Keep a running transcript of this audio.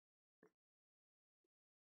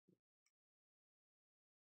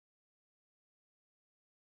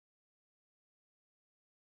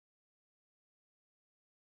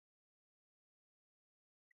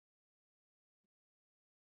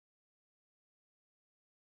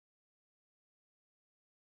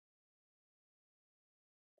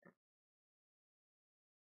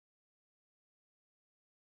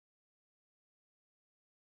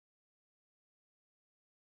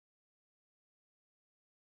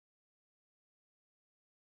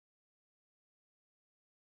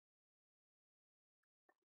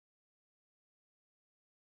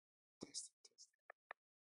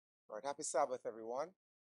All right, happy Sabbath, everyone.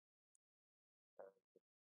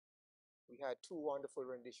 We had two wonderful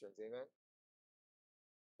renditions, amen.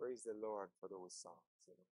 Praise the Lord for those songs.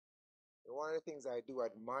 And one of the things I do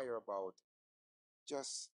admire about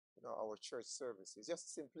just our church service is just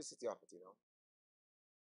the simplicity of it.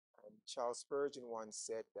 And Charles Spurgeon once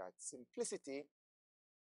said that simplicity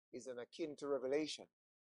is an akin to revelation,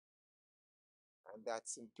 and that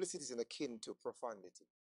simplicity is an akin to profundity.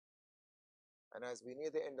 And as we near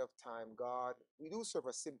the end of time, we do serve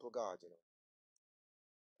a simple God.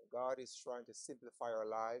 God is trying to simplify our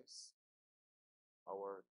lives,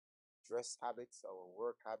 our dress habits, our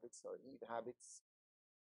work habits, our eating habits.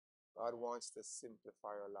 God wants to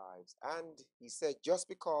simplify our lives. And he said just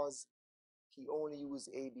because he only used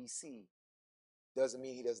ABC doesn't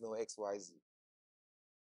mean he doesn't know XYZ.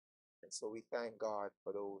 And so we thank God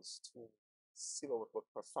for those two simple but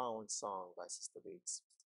profound songs by Sister Bates.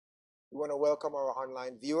 We want to welcome our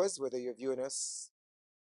online viewers, whether you're viewing us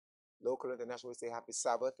local or international. We say happy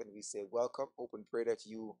Sabbath and we say welcome. Hope and pray that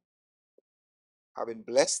you have been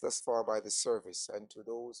blessed thus far by the service. And to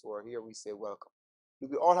those who are here, we say welcome.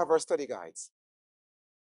 We all have our study guides.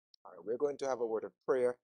 All right, we're going to have a word of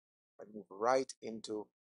prayer and move right into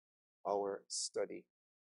our study.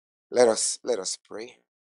 Let us pray.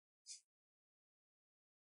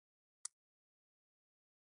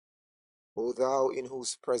 O thou in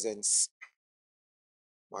whose presence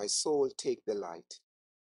my soul take delight,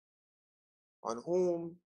 on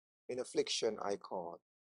whom in affliction I call,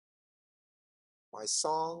 my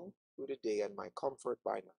song through the day and my comfort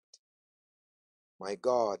by night, my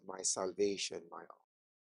God, my salvation, my all.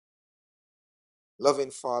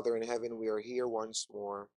 Loving Father in heaven, we are here once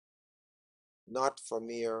more, not for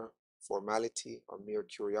mere formality or mere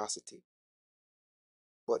curiosity,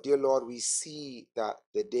 but dear Lord, we see that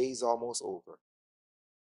the day is almost over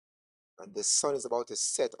and the sun is about to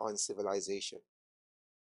set on civilization.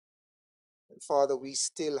 And Father, we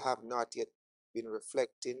still have not yet been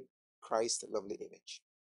reflecting Christ's lovely image.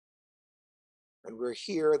 And we're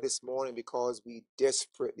here this morning because we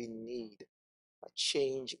desperately need a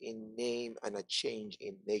change in name and a change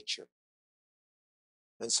in nature.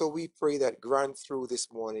 And so we pray that grant through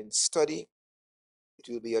this morning's study,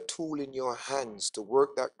 it will be a tool in your hands to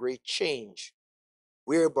work that great change,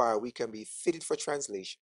 whereby we can be fitted for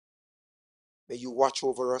translation. May you watch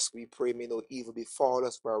over us, we pray, may no evil befall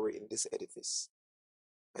us while we're in this edifice.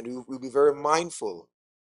 And we will be very mindful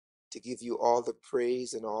to give you all the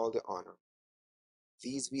praise and all the honor.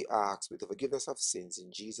 These we ask with the forgiveness of sins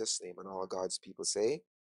in Jesus' name, and all God's people say,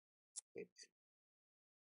 amen.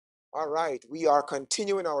 All right, we are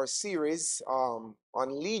continuing our series on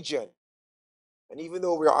Legion. And even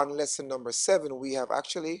though we're on lesson number 7, we have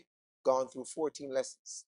actually gone through 14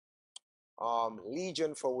 lessons.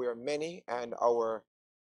 Legion, for we are many, and our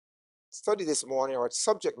study this morning, our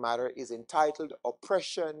subject matter is entitled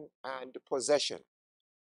Oppression and Possession.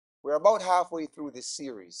 We're about halfway through this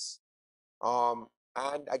series.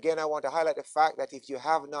 And again, I want to highlight the fact that if you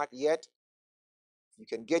have not yet, you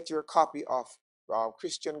can get your copy of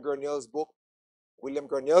William Gurnell's book,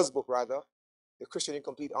 The Christian in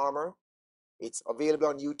Complete Armor. It's available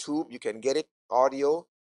on YouTube. You can get it, audio,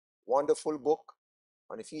 wonderful book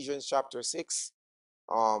on Ephesians chapter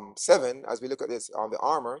 7, as we look at this on the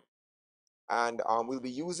armor. And we'll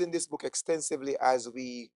be using this book extensively as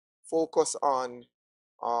we focus on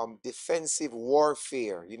defensive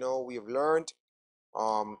warfare. We've learned,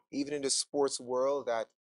 even in the sports world, that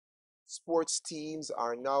sports teams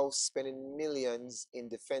are now spending millions in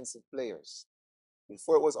defensive players.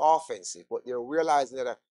 Before it was offensive, but they're realizing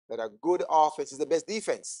that a good offense is the best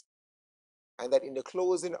defense. And that in the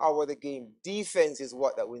closing hour of the game, defense is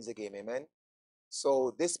what that wins the game, amen?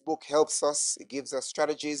 So this book helps us, it gives us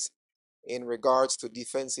strategies in regards to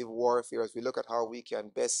defensive warfare as we look at how we can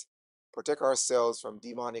best protect ourselves from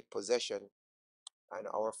demonic possession and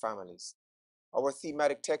our families. Our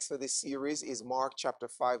thematic text for this series is Mark chapter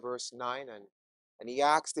 5, verse 9. And he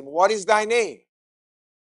asked him, "What is thy name?"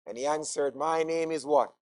 And he answered, "My name is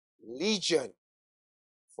what? Legion,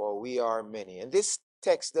 for we are many." And this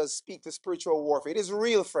text does speak to spiritual warfare. It is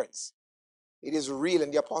real, friends. It is real.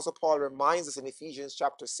 And the Apostle Paul reminds us in Ephesians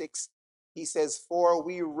chapter 6, he says, "For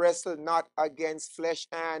we wrestle not against flesh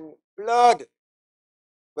and blood,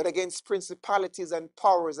 but against principalities and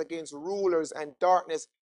powers, against rulers and darkness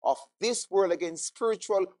of this world, against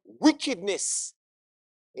spiritual wickedness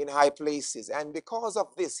in high places." And because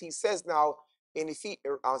of this, he says now in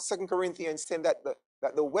 2 Corinthians 10 that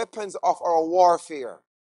the weapons of our warfare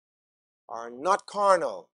are not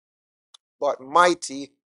carnal, but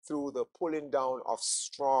mighty through the pulling down of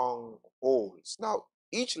strongholds. Now,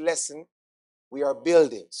 each lesson We are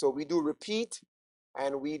building. So we do repeat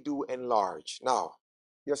and we do enlarge. Now,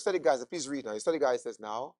 your study guide, please read now. Your study guide says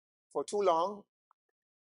now, for too long,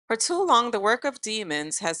 For too long, the work of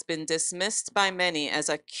demons has been dismissed by many as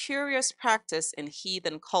a curious practice in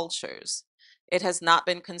heathen cultures. It has not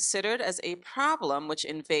been considered as a problem which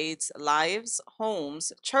invades lives,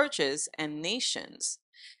 homes, churches, and nations.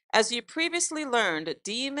 As you previously learned,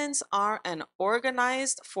 demons are an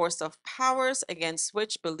organized force of powers against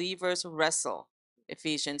which believers wrestle.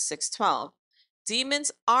 Ephesians 6:12.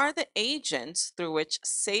 Demons are the agents through which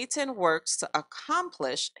Satan works to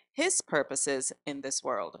accomplish his purposes in this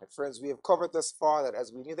world. my friends, we have covered thus far that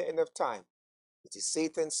as we near the end of time, it is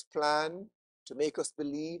Satan's plan to make us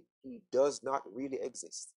believe he does not really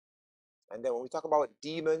exist. And then when we talk about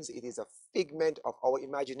demons, it is a figment of our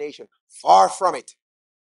imagination. Far from it.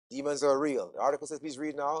 Demons are real. The article says, please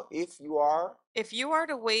read now. If you are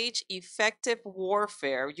to wage effective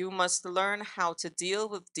warfare, you must learn how to deal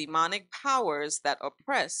with demonic powers that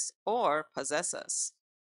oppress or possess us.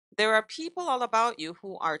 There are people all about you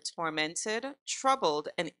who are tormented, troubled,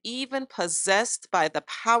 and even possessed by the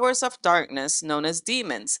powers of darkness known as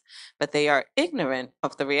demons, but they are ignorant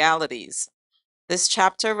of the realities. This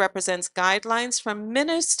chapter represents guidelines for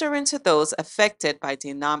ministering to those affected by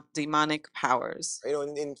demonic powers.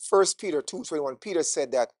 in 1 Peter 2:21, Peter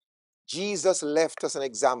said that Jesus left us an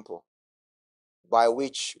example by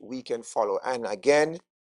which we can follow. And again,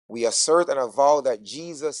 we assert and avow that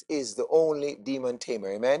Jesus is the only demon tamer.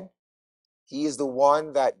 Amen. He is the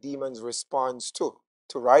one that demons responds to,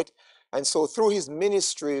 right? And so through his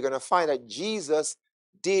ministry, you're going to find that Jesus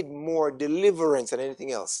did more deliverance than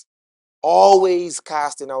anything else, always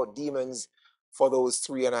casting out demons for those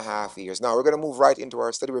 3.5 years. Now we're going to move right into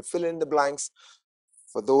our study. We're filling in the blanks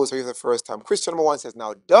for those who are here the first time. Question number 1 says,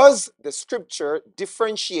 now, does the scripture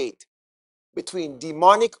differentiate between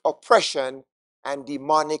demonic oppression and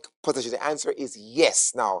demonic possession? The answer is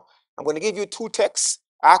yes. Now, I'm going to give you two texts,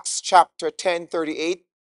 Acts chapter 10:38.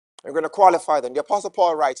 I'm going to qualify them. The Apostle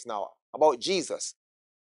Paul writes now about Jesus,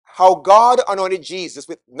 how God anointed Jesus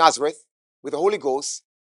with Nazareth, with the Holy Ghost,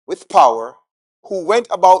 with power, who went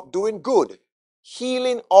about doing good,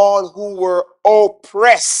 healing all who were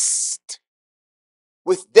oppressed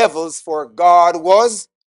with devils, for God was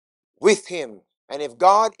with him. And if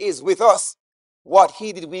God is with us, what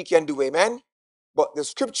he did we can do, amen? But the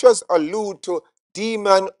scriptures allude to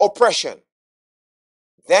demon oppression.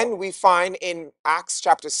 Then we find in Acts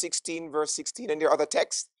chapter 16, verse 16, and there are other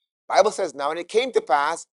texts, Bible says, now, and it came to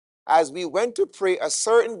pass, as we went to pray, a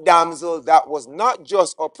certain damsel that was not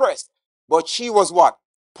just oppressed, but she was what?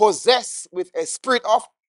 Possessed with a spirit of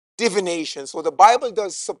divination. So the Bible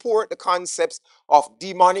does support the concepts of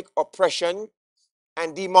demonic oppression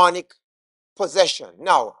and demonic possession.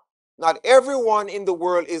 Now, not everyone in the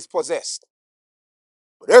world is possessed,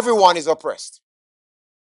 but everyone is oppressed.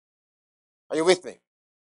 Are you with me?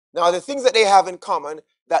 Now, the things that they have in common,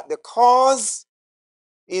 that the cause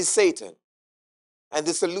is Satan and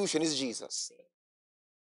the solution is Jesus.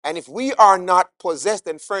 And if we are not possessed,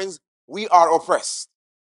 then friends, we are oppressed.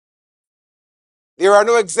 There are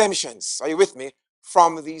no exemptions, are you with me,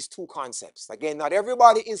 from these two concepts. Again, not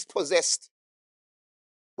everybody is possessed,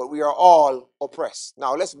 but we are all oppressed.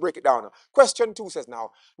 Now, let's break it down. Question 2 says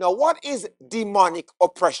now, what is demonic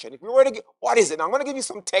oppression? If we were to get, what is it? Now, I'm going to give you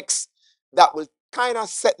some texts that will kind of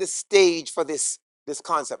set the stage for this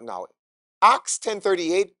concept now. Acts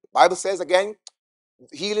 10:38, Bible says again,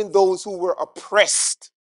 healing those who were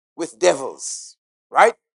oppressed with devils,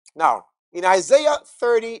 right? Now, in Isaiah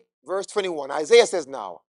 30, verse 21, Isaiah says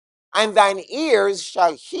now, and thine ears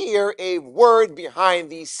shall hear a word behind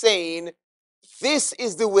thee saying, this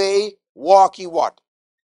is the way, walk ye what?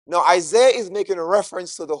 Now, Isaiah is making a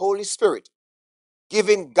reference to the Holy Spirit,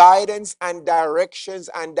 giving guidance and directions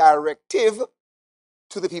and directive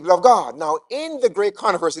to the people of God. Now, in the great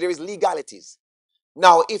controversy, there is legalities.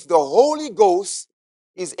 Now, if the Holy Ghost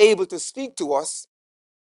is able to speak to us,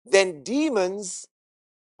 then demons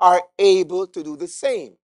are able to do the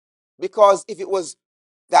same. Because if it was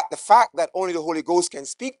that the fact that only the Holy Ghost can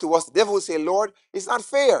speak to us, the devil will say, Lord, it's not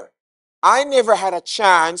fair. I never had a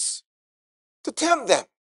chance to tempt them.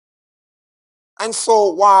 And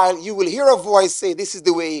so while you will hear a voice say, this is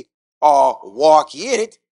the way, walk ye in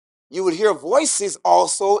it, you will hear voices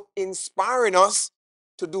also inspiring us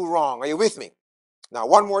to do wrong. Are you with me? Now,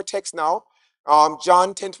 one more text now.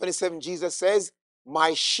 John 10:27, Jesus says,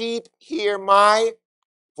 my sheep hear my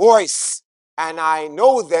voice, and I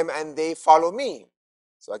know them, and they follow me.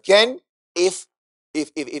 So again, if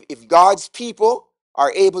God's people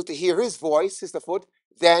are able to hear his voice, Sister Foot,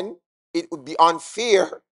 then it would be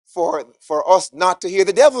unfair for us not to hear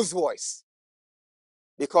the devil's voice.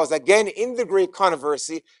 Because again, in the great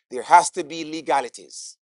controversy, there has to be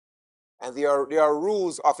legalities. And there are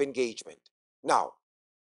rules of engagement. Now,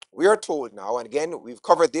 we are told now, and again, we've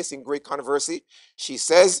covered this in great controversy. She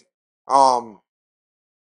says, well,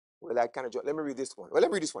 I kind of, let me read this one. Well,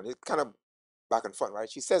 let me read this one. It's kind of back and front, right?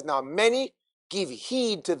 She says, now many give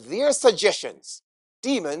heed to their suggestions,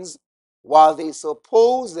 demons, while they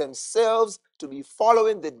suppose themselves to be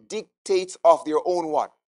following the dictates of their own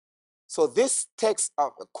what? So this text,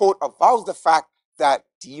 quote, avows the fact that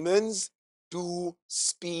demons do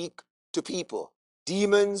speak to people.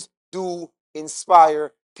 Demons do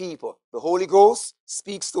inspire people. The Holy Ghost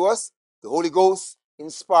speaks to us. The Holy Ghost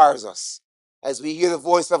inspires us. As we hear the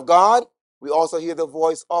voice of God, we also hear the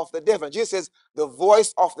voice of the devil. Jesus says, the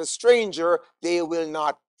voice of the stranger, they will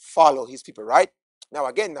not follow his people, right? Now,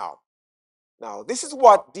 again, now, this is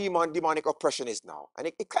what demonic oppression is now.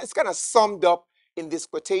 And it's kind of summed up in this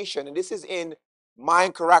quotation. And this is in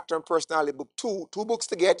Mind, Character, and Personality, book 2. 2 books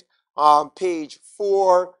to get, page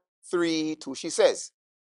 432. She says,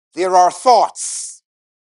 there are thoughts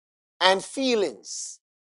and feelings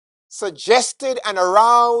suggested and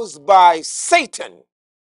aroused by Satan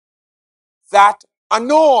that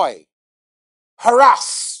annoy,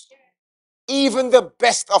 harass even the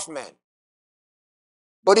best of men.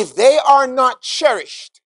 But if they are not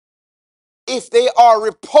cherished, if they are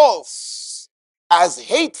repulsed as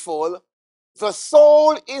hateful, the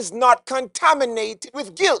soul is not contaminated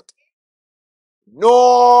with guilt,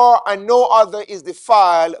 nor and no other is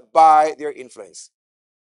defiled by their influence.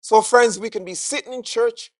 So, friends, we can be sitting in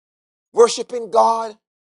church, worshiping God,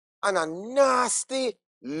 and a nasty,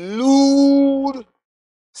 lewd,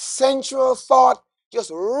 sensual thought just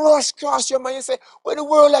rush across your mind and say, where the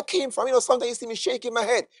world that came from? Sometimes you see me shaking my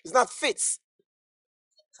head. It's not fits.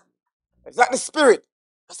 It's not the spirit.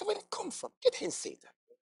 I said, where did it come from? Get in, Satan.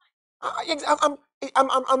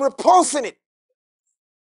 I'm repulsing it.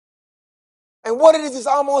 And what it is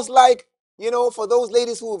almost like, for those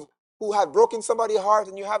ladies who had broken somebody's heart,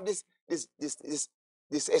 and you have this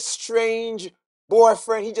estranged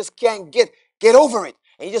boyfriend. He just can't get over it,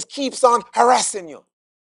 and he just keeps on harassing you.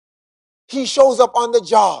 He shows up on the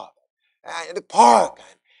job, in the park,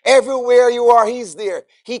 and everywhere you are, he's there.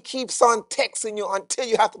 He keeps on texting you until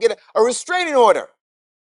you have to get a restraining order.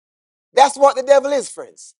 That's what the devil is,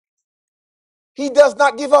 friends. He does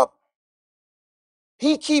not give up.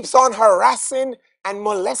 He keeps on harassing and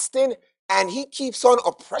molesting, and he keeps on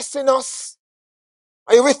oppressing us.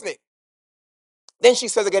 Are you with me? Then she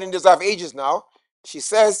says again in Desire of Ages now, she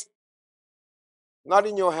says, not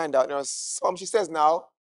in your handout, she says now,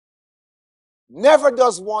 never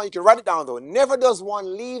does one, you can write it down though, never does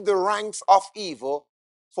one leave the ranks of evil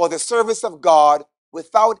for the service of God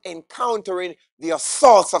without encountering the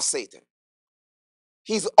assaults of Satan.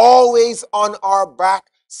 He's always on our back,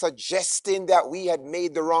 suggesting that we had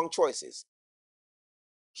made the wrong choices.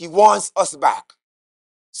 He wants us back.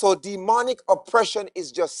 So demonic oppression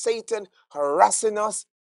is just Satan harassing us,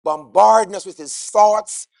 bombarding us with his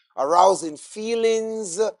thoughts, arousing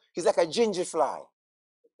feelings. He's like a ginger fly.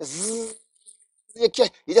 You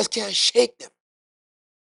just can't shake them.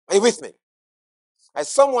 Are you with me? As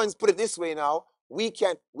someone's put it this way now, we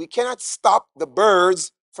cannot stop the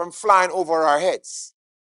birds from flying over our heads.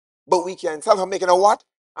 But we can tell them making a what?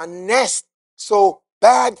 A nest. So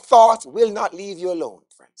bad thoughts will not leave you alone,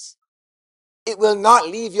 friends. It will not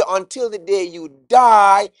leave you until the day you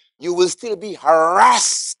die. You will still be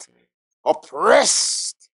harassed,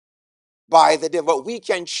 oppressed by the devil. We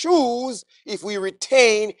can choose if we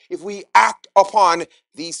retain, if we act upon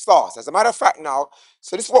these thoughts. As a matter of fact now,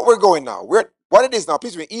 so this is what we're going now. What it is now,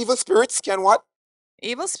 please read. Evil spirits can what?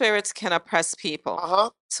 Evil spirits can oppress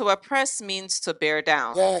people. To oppress means to bear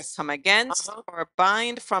down, Yes. come against, or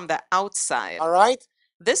bind from the outside. All right.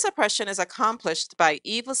 This oppression is accomplished by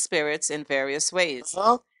evil spirits in various ways.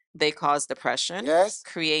 They cause depression, Yes.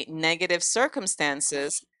 create negative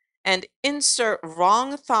circumstances, and insert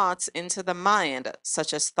wrong thoughts into the mind,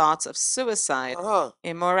 such as thoughts of suicide,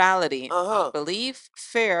 immorality, unbelief,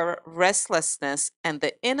 fear, restlessness, and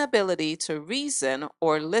the inability to reason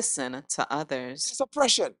or listen to others. It's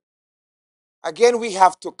oppression. Again, we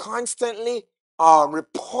have to constantly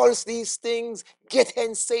repulse these things, get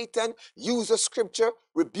in Satan, use the scripture,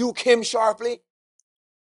 rebuke him sharply.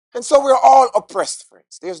 And so we're all oppressed,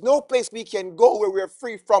 friends. There's no place we can go where we're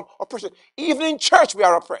free from oppression. Even in church, we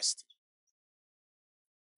are oppressed.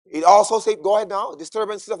 It also says, go ahead now,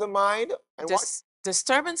 disturbances of the mind and what?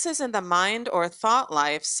 Disturbances in the mind or thought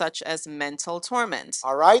life, such as mental torment.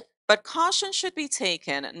 All right. But caution should be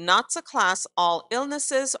taken not to class all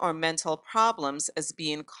illnesses or mental problems as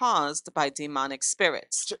being caused by demonic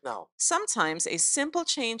spirits. Watch it now. Sometimes a simple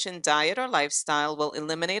change in diet or lifestyle will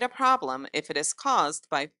eliminate a problem if it is caused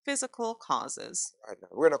by physical causes. Right now,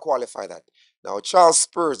 we're going to qualify that. Now, Charles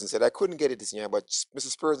Spurgeon said, I couldn't get it this year, but Mr.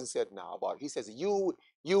 Spurgeon said now about it. He says, you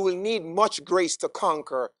will need much grace to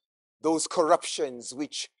conquer those corruptions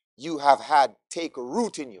which you have had take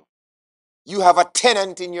root in you. You have a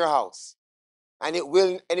tenant in your house, and it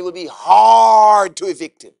will be hard to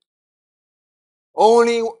evict him.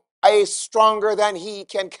 Only a stronger than he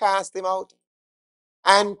can cast him out.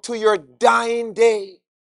 And to your dying day,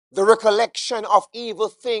 the recollection of evil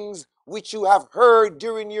things which you have heard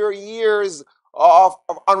during your years of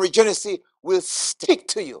unregeneracy will stick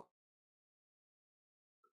to you.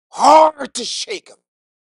 Hard to shake them.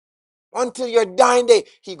 Until your dying day.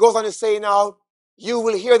 He goes on to say now, you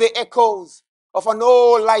will hear the echoes of an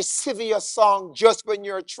old lascivious song just when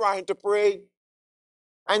you're trying to pray.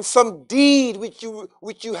 And some deed which you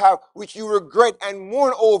regret and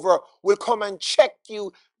mourn over will come and check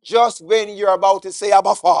you just when you're about to say,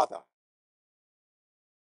 Abba, Father.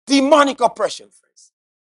 Demonic oppression, friends.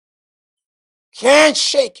 Can't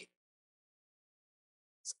shake it.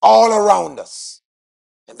 It's all around us.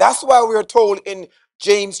 And that's why we're told in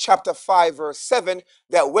James chapter 5, verse 7,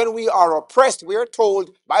 that when we are oppressed, we're told,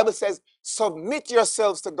 the Bible says, submit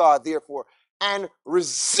yourselves to God, therefore, and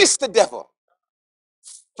resist the devil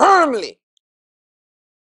firmly,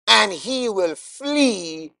 and he will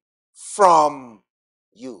flee from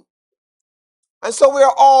you. And so we're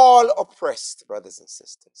all oppressed, brothers and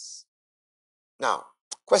sisters. Now,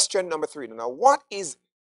 question number 3. Now, what is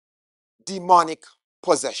demonic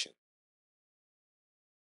possession?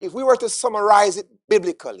 If we were to summarize it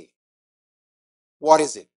biblically, what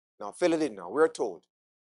is it? Now, fill it in now. We're told.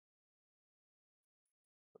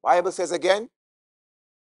 The Bible says again,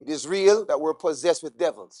 it is real that we're possessed with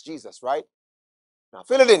devils. Jesus, right? Now,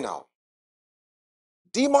 fill it in now.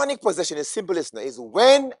 Demonic possession is simple, listener, is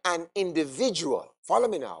when an individual, follow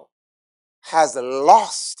me now, has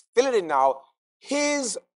lost, fill it in now,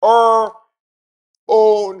 his or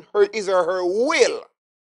her will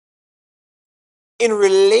in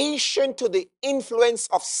relation to the influence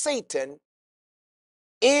of Satan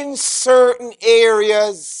in certain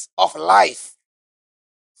areas of life.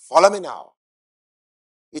 Follow me now.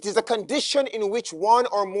 It is a condition in which one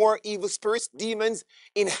or more evil spirits, demons,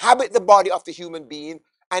 inhabit the body of the human being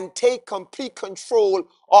and take complete control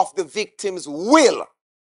of the victim's will.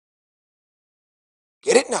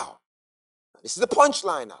 Get it now? This is the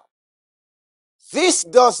punchline now. This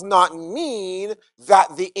does not mean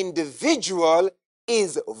that the individual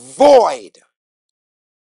is void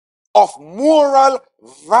of moral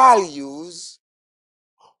values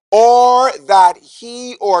or that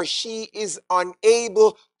he or she is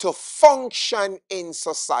unable to function in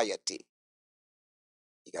society.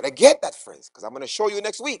 You got to get that, friends, because I'm going to show you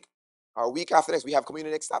next week. Or week after next, we have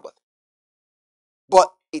communion next Sabbath.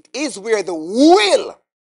 But it is where the will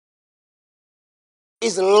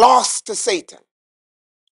is lost to Satan.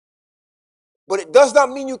 But it does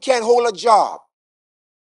not mean you can't hold a job.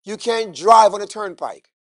 You can't drive on a turnpike.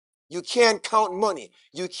 You can't count money.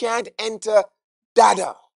 You can't enter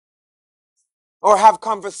data or have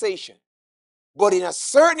conversation. But in a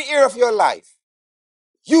certain area of your life,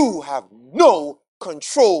 you have no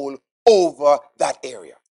control over that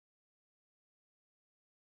area.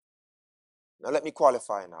 Now let me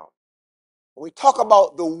qualify now. When we talk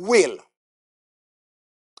about the will,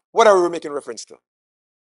 what are we making reference to?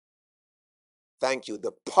 Thank you.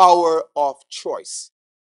 The power of choice.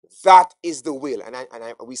 That is the will. And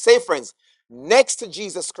we say, friends, next to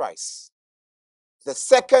Jesus Christ, the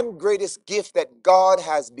second greatest gift that God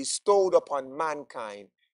has bestowed upon mankind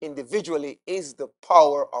individually is the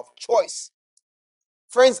power of choice.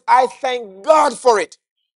 Friends, I thank God for it.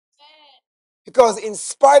 Because in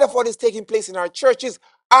spite of what is taking place in our churches,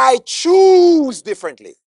 I choose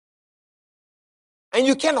differently. And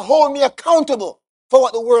you can't hold me accountable for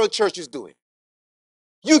what the world church is doing.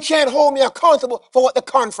 You can't hold me accountable for what the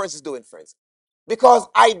conference is doing, friends. Because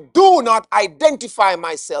I do not identify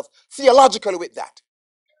myself theologically with that.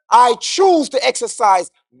 I choose to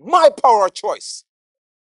exercise my power of choice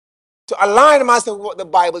to align myself with what the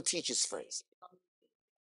Bible teaches, friends.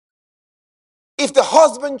 If the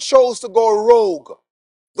husband chose to go rogue,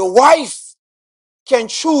 the wife can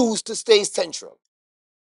choose to stay central.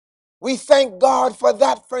 We thank God for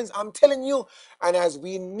that, friends. I'm telling you, and as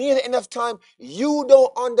we near the end of time, you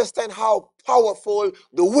don't understand how powerful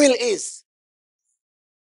the will is.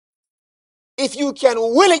 If you can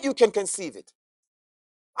will it, you can conceive it.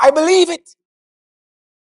 I believe it.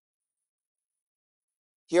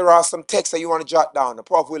 Here are some texts that you want to jot down. The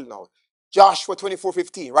prof will now. Joshua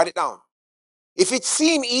 24:15. Write it down. If it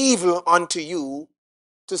seem evil unto you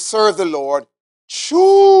to serve the Lord,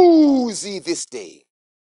 choose ye this day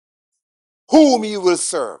whom you will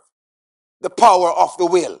serve. The power of the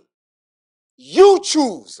will. You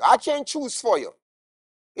choose. I can't choose for you.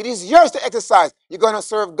 It is yours to exercise. You're going to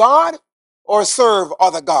serve God or serve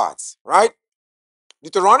other gods, right?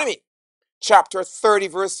 Deuteronomy chapter 30,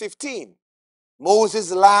 verse 15.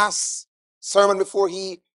 Moses' last sermon before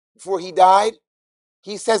he died,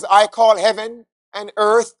 he says, I call heaven and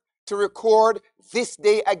earth to record this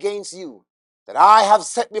day against you, that I have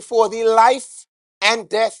set before thee life and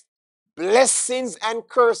death, blessings and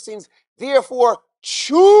cursings. Therefore,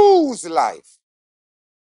 choose life,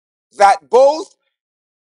 that both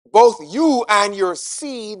you and your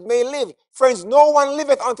seed may live. Friends, no one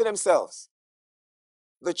liveth unto themselves.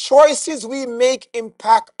 The choices we make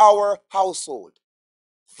impact our household.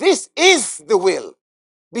 This is the will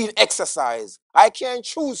being exercised. I can't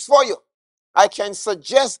choose for you. I can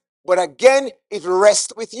suggest, but again, it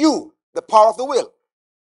rests with you, the power of the will.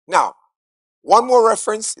 Now, one more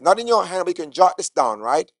reference, not in your hand, but you can jot this down,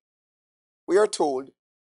 right? We are told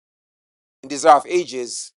in Desire of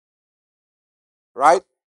Ages, right?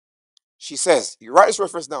 She says, you write this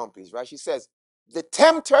reference down, please, right? She says, the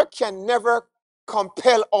tempter can never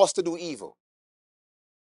compel us to do evil.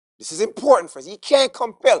 This is important for us. He can't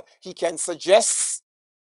compel. He can suggest,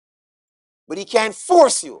 but he can't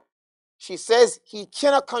force you. She says he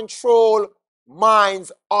cannot control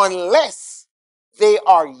minds unless they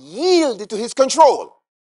are yielded to his control.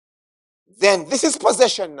 Then this is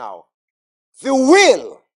possession now. The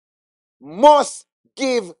will must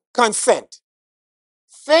give consent.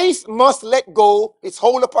 Faith must let go its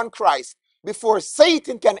hold upon Christ before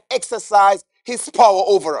Satan can exercise his power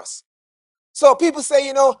over us. So people say,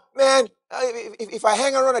 you know, man, if I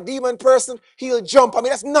hang around a demon person, he'll jump. I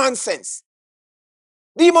mean, that's nonsense.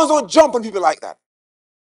 Demons don't jump on people like that.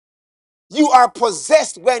 You are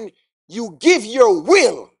possessed when you give your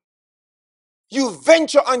will. You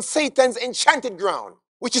venture on Satan's enchanted ground,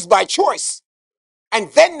 which is by choice.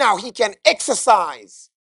 And then now he can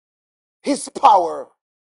exercise his power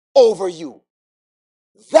over you.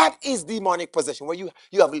 That is demonic possession, where you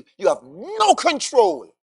have no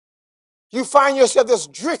control. You find yourself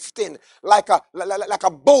just drifting like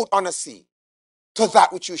a boat on a sea to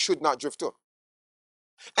that which you should not drift to.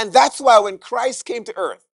 And that's why when Christ came to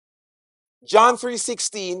earth, John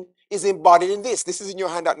 3:16 is embodied in this. This is in your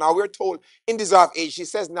handout. Now we're told in Desire of Age, she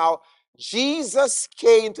says now, Jesus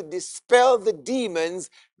came to dispel the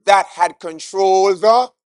demons that had controlled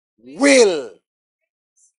the will,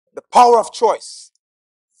 the power of choice.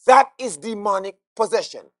 That is demonic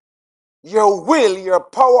possession. Your will, your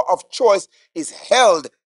power of choice is held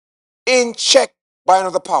in check by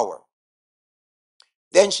another power.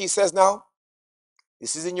 Then she says now,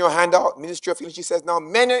 this is in your handout, Ministry of Healing. She says now,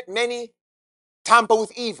 many tamper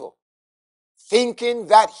with evil, thinking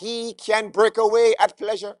that he can break away at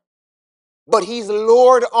pleasure. But he's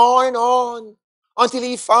lured on and on until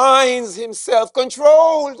he finds himself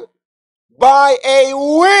controlled by a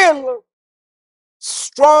will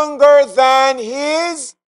stronger than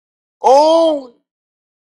his own.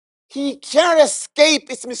 He cannot escape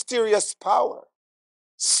its mysterious power.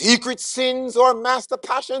 Secret sins or master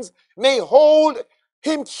passions may hold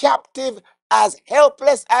him captive, as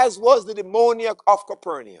helpless as was the demoniac of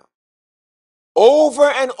Capernaum. Over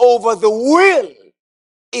and over, the will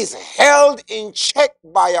is held in check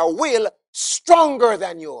by a will stronger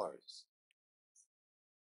than yours.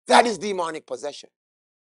 That is demonic possession.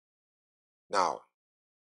 Now,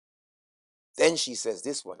 then she says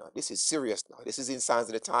this one. Now, this is serious now. This is in Signs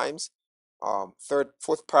of the Times,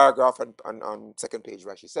 fourth paragraph on second page,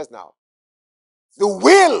 right? She says now, the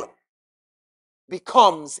will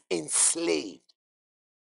becomes enslaved,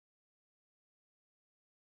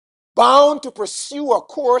 bound to pursue a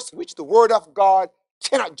course which the word of God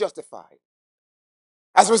cannot justify.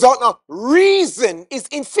 As a result now, reason is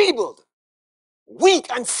enfeebled, weak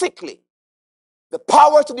and sickly. The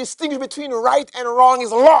power to distinguish between right and wrong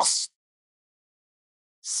is lost.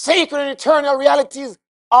 Sacred and eternal realities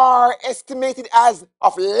are estimated as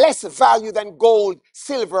of less value than gold,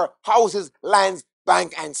 silver, houses, lands,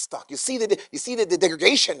 bank, and stock. You see the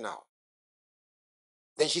degradation now.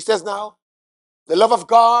 Then she says now, the love of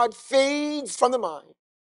God fades from the mind,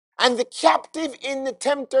 and the captive in the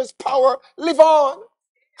tempter's power live on,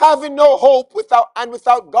 having no hope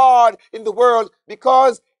without God in the world,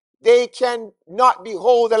 because they can not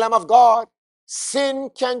behold the Lamb of God.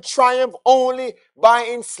 Sin can triumph only by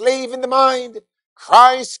enslaving the mind.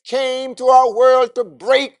 Christ came to our world to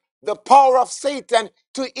break the power of Satan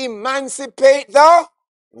to emancipate the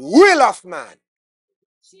will of man.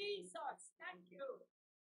 Jesus, thank you.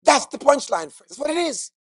 That's the punchline. That's what it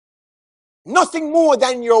is. Nothing more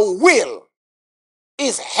than your will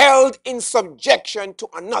is held in subjection to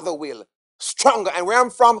another will, stronger. And where I'm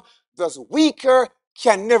from, the weaker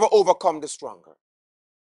can never overcome the stronger.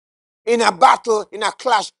 In a battle, in a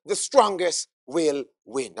clash, the strongest will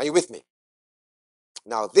win. Are you with me?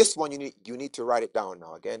 Now, this one, you need to write it down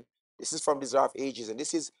now. Again, this is from Desire of Ages, and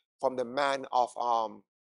this is from the man of,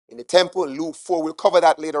 in the temple, Luke 4. We'll cover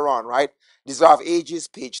that later on, right? Desire of Ages,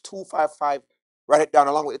 page 255. Write it down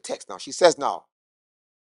along with the text now. She says now,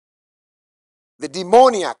 the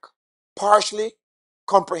demoniac partially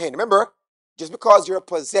comprehend. Remember, just because you're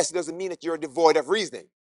possessed doesn't mean that you're devoid of reasoning.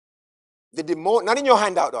 The demon, not in your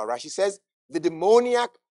handout, all right? She says, the demoniac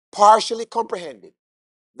partially comprehended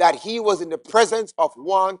that he was in the presence of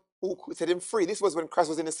one who could set him free. This was when Christ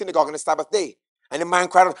was in the synagogue on the Sabbath day. And the man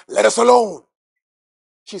cried out, let us alone.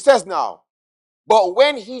 She says now, but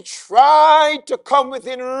when he tried to come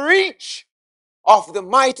within reach of the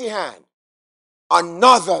mighty hand,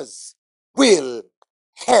 another's will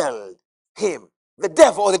held him. The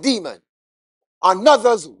devil or the demon.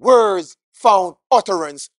 Another's words found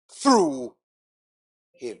utterance through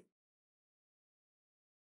him.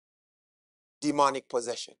 Demonic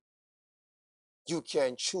possession. You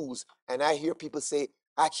can choose. And I hear people say,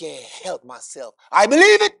 I can't help myself. I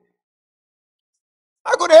believe it.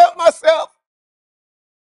 I could help myself.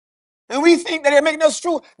 And we think that they're making us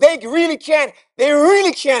true. They really can't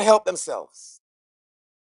help themselves.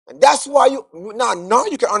 And that's why now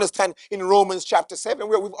you can understand in Romans chapter 7,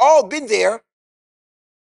 where we've all been there.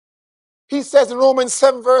 He says in Romans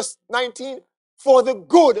 7 verse 19, for the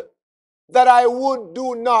good that I would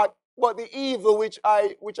do not, but the evil which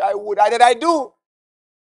I would that I do.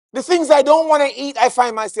 The things I don't want to eat, I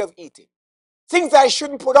find myself eating. Things I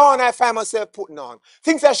shouldn't put on, I find myself putting on.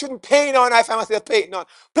 Things I shouldn't paint on, I find myself painting on.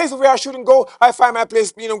 Places where I shouldn't go, I find my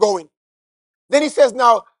place, going. Then he says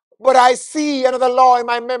now, but I see another law in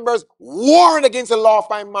my members, warring against the law of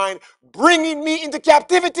my mind, bringing me into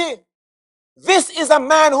captivity. This is a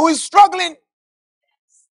man who is struggling.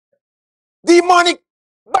 Demonic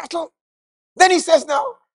battle. Then he says now,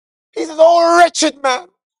 he says, oh wretched man,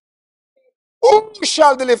 who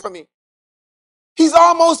shall deliver me? He's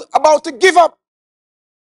almost about to give up.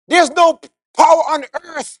 There's no power on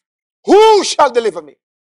earth. Who shall deliver me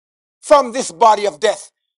from this body of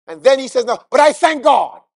death? And then he says, no, but I thank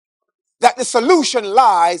God that the solution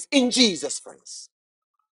lies in Jesus, friends.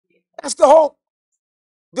 That's the hope.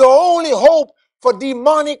 The only hope for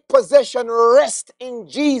demonic possession rests in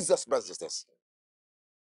Jesus, brothers and sisters.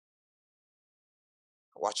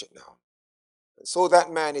 Watch it now. And so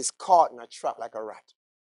that man is caught in a trap like a rat.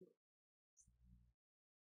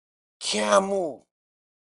 Can't move.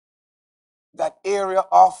 That area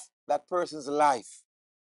of that person's life,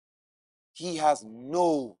 he has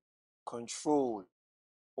no control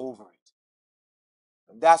over it.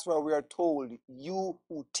 And that's why we are told, you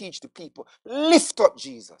who teach the people, lift up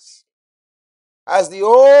Jesus as the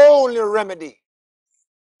only remedy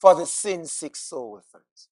for the sin-sick soul,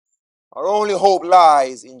 friends. Our only hope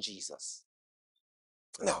lies in Jesus.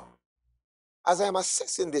 Now, as I'm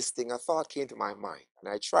assessing this thing, a thought came to my mind,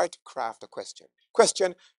 and I tried to craft a question.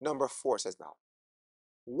 Question number 4 says now,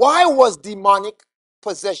 why was demonic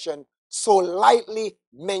possession so lightly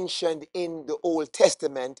mentioned in the Old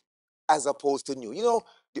Testament as opposed to New?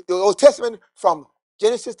 The Old Testament from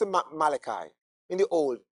Genesis to Malachi, in the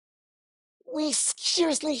Old, we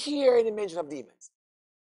scarcely hear any mention of demons.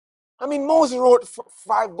 I mean, Moses wrote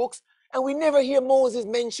 5 books, and we never hear Moses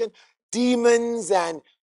mention demons, and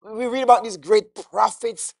we read about these great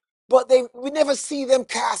prophets, but we never see them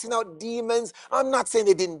casting out demons. I'm not saying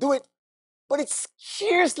they didn't do it, but it's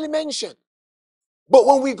scarcely mentioned. But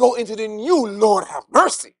when we go into the New, Lord have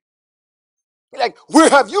mercy. Like, where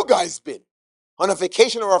have you guys been? On a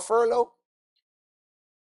vacation or a furlough?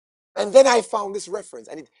 And then I found this reference,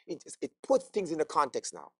 and it puts things into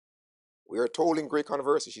context now. We are told in Great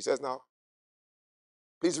Controversy, she says now,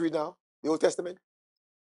 please read now, the Old Testament.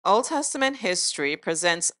 Old Testament history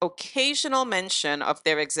presents occasional mention of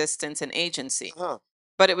their existence and agency.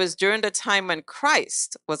 But it was during the time when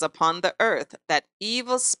Christ was upon the earth that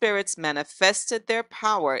evil spirits manifested their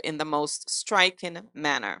power in the most striking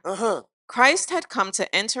manner. Christ had come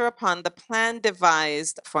to enter upon the plan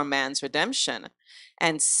devised for man's redemption,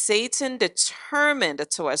 and Satan determined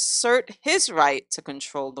to assert his right to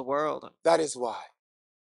control the world. That is why.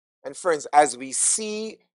 And friends, as we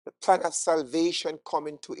see the plan of salvation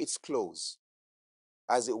coming to its close,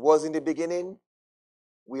 as it was in the beginning,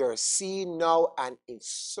 we are seeing now an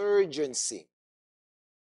insurgency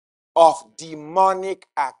of demonic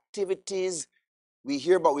activities. We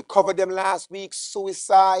covered them last week: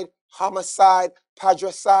 suicide, homicide,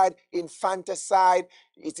 patricide, infanticide.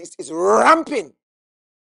 It's ramping.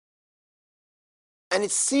 And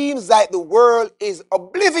it seems like the world is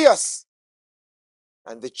oblivious.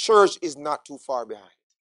 And the church is not too far behind.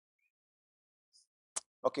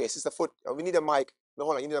 Okay, Sister Foot, we need a mic. No,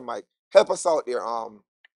 hold on, you need a mic. Help us out there,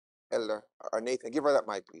 Elder or Nathan. Give her that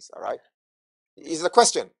mic, please. All right. Is it a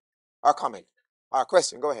question or comment? Or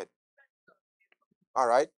question? Go ahead. All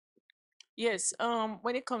right. Yes,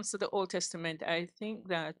 when it comes to the Old Testament, I think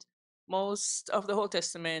that most of the Old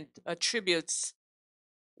Testament attributes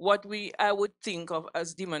what I would think of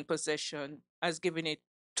as demon possession as giving it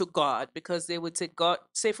to God, because they would say God,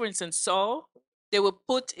 say for instance Saul, they would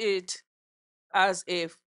put it as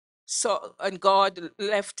if so, and God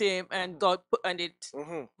left him and God put and it.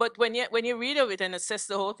 Mm-hmm. But when you read of it and assess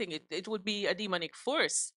the whole thing, it would be a demonic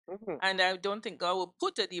force. Mm-hmm. And I don't think God will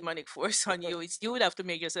put a demonic force on you. It's you would have to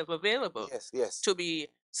make yourself available Yes, yes. to be.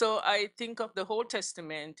 So I think of the whole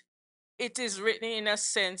Testament. It is written in a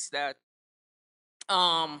sense that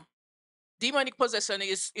um demonic possession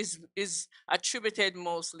is attributed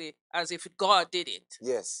mostly as if God did it,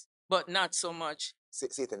 Yes. but not so much.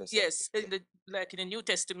 Satan himself. Yes, Yeah. in the like in the New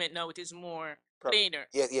Testament now it is more Perfect. plainer.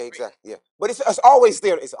 Yeah, yeah, exactly. Yeah. But it's always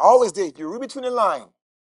there. It's always there. If you read between the line,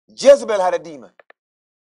 Jezebel had a demon.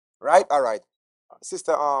 Right? All right.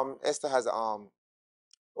 Sister Esther has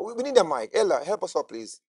we need a mic. Ella, help us out,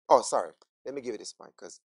 please. Oh, sorry. Let me give you this mic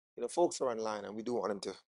because folks are online and we do want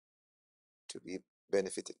them to be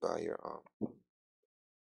benefited by your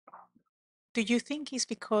Do you think it's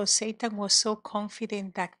because Satan was so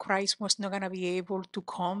confident that Christ was not going to be able to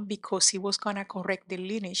come because he was going to correct the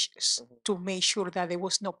lineages to make sure that there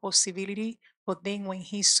was no possibility? But then when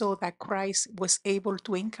he saw that Christ was able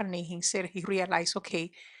to incarnate himself, he realized,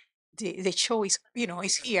 okay, the choice,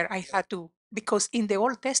 is here. I had to, because in the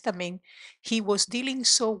Old Testament, he was dealing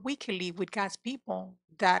so wickedly with God's people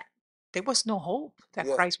that there was no hope that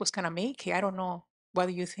yes. Christ was going to make it. I don't know. What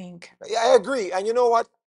do you think? Yeah, I agree. And you know what?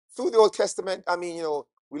 Through the Old Testament, I mean,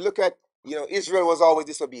 we look at, Israel was always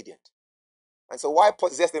disobedient. And so why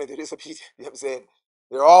possess them if they're disobedient? You know what I'm saying?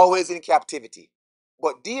 They're always in captivity.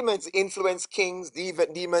 But demons influence kings,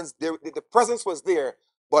 demons, the presence was there,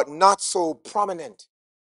 but not so prominent.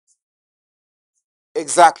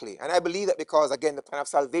 Exactly. And I believe that because, again, the plan of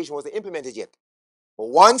salvation wasn't implemented yet. But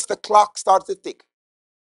once the clock started to tick,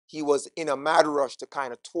 he was in a mad rush to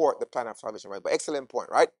kind of thwart the plan of salvation, right? But excellent point,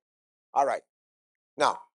 right? All right.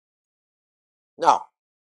 Now, now,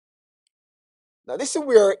 now this is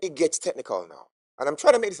where it gets technical now. And I'm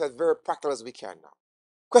trying to make this as very practical as we can now.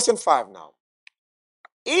 Question 5 now.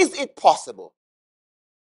 Is it possible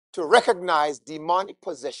to recognize demonic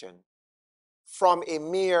possession from a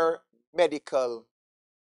mere medical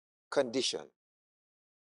condition?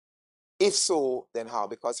 If so, then how?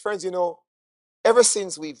 Because friends, ever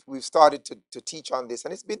since we've started to teach on this,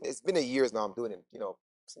 and it's been a years now I'm doing it,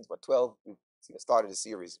 since about 12, we started the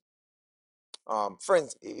series.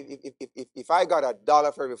 Friends, if I got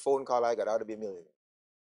 $1 for every phone call I got, I would be a millionaire.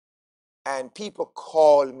 And people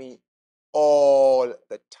call me all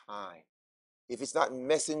the time. If it's not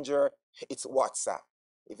Messenger, it's WhatsApp.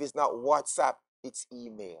 If it's not WhatsApp, it's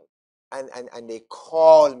email. And they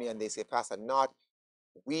call me and they say, Pastor Knott,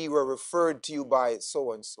 we were referred to you by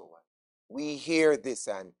so and so. We hear this,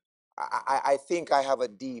 and I think I have a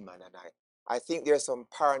demon, and I think there's some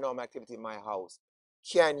paranormal activity in my house.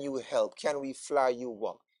 Can you help? Can we fly you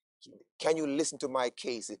up? Can you listen to my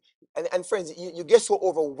case? And friends, you get so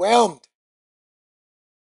overwhelmed.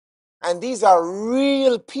 And these are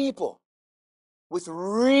real people with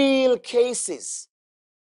real cases.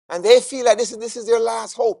 And they feel like this is their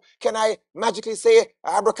last hope. Can I magically say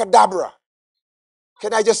abracadabra?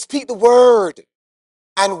 Can I just speak the word?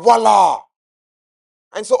 And voila.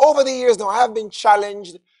 And so over the years now, I have been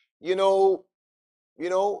challenged, you know,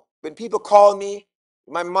 when people call me,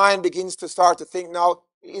 my mind begins to start to think now,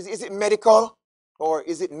 is it medical or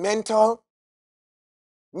is it mental?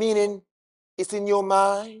 Meaning, it's in your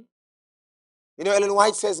mind. Ellen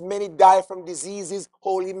White says many die from diseases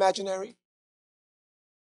wholly imaginary,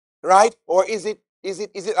 right? Or is it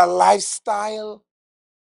a lifestyle?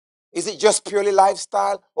 Is it just purely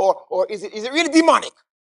lifestyle, or is it really demonic?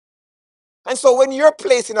 And so when you're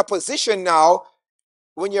placed in a position now,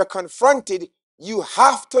 when you're confronted, you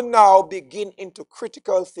have to now begin into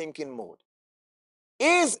critical thinking mode.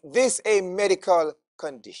 Is this a medical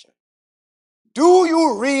condition? Do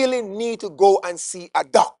you really need to go and see a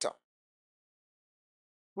doctor?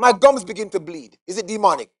 My gums begin to bleed. Is it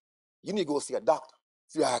demonic? You need to go see a doctor,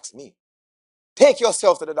 if you ask me. Take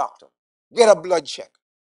yourself to the doctor. Get a blood check.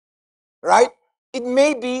 Right? It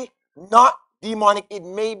may be not demonic. It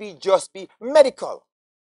may be just be medical.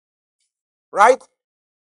 Right?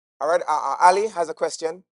 All right. Ali has a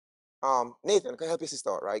question. Nathan, can you help your sister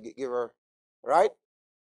out, right? Give her, right?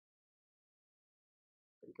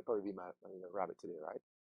 You could probably be my rabbit today, right?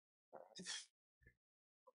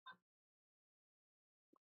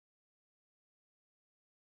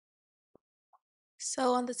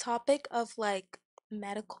 So on the topic of like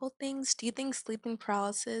medical things, do you think sleeping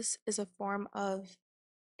paralysis is a form of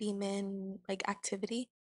demon like activity?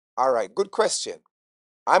 All right. Good question.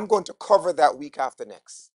 I'm going to cover that week after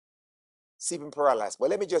next. Sleeping paralysis.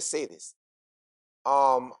 But let me just say this.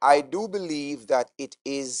 I do believe that it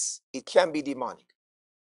can be demonic.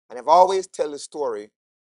 And I've always tell the story.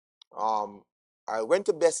 I went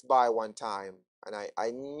to Best Buy one time and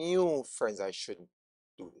I knew, friends, I shouldn't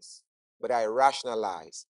do this. But I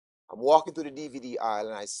rationalized. I'm walking through the DVD aisle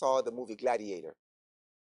and I saw the movie Gladiator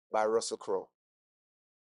by Russell Crowe.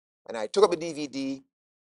 And I took up the DVD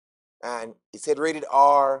and it said rated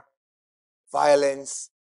R,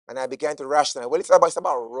 violence, and I began to rationalize. Well, it's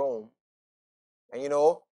about Rome. And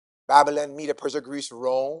Babylon, Media, Persia, Greece,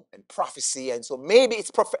 Rome, and prophecy. And so maybe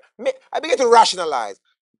it's I began to rationalize.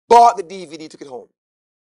 Bought the DVD, took it home.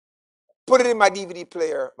 Put it in my DVD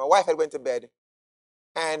player. My wife had went to bed.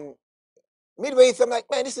 And midway through, I'm like,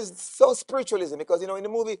 man, this is so spiritualism. Because, in the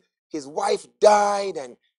movie, his wife died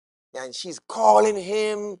and she's calling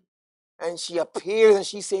him. And she appears and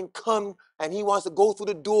she's saying, come. And he wants to go through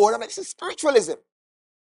the door. And I'm like, this is spiritualism.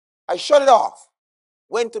 I shut it off.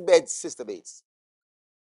 Went to bed, Sister Bates.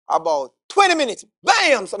 About 20 minutes,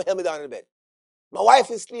 bam, something held me down in the bed. My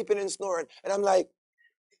wife is sleeping and snoring. And I'm like,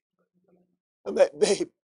 babe,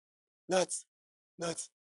 nuts.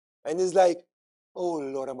 And it's like, oh,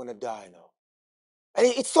 Lord, I'm going to die now. And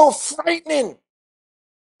it's so frightening.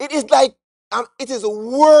 It is like, it is the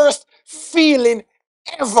worst feeling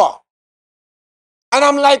ever. And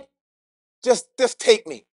I'm like, just take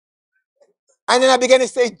me. And then I began to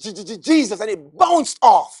say, Jesus, and it bounced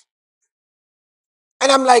off.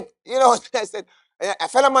 And I'm like, I said, I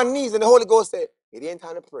fell on my knees and the Holy Ghost said, it ain't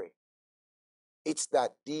time to pray. It's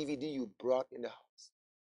that DVD you brought in the house.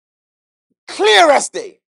 Clear as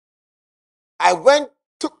day. I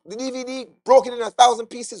took the DVD, broke it in 1,000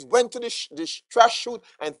 pieces, went to the trash chute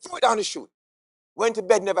and threw it down the chute. Went to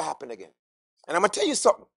bed, never happened again. And I'm going to tell you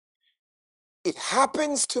something. It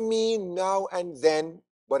happens to me now and then,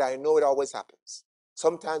 but I know it always happens.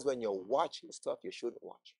 Sometimes when you're watching stuff you shouldn't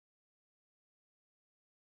watch.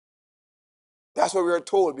 That's what we are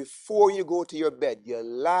told. Before you go to your bed, your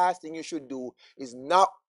last thing you should do is not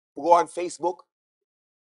go on Facebook.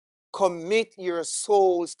 Commit your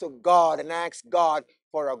souls to God and ask God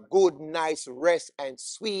for a good, nice rest and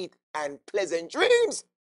sweet and pleasant dreams.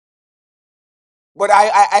 But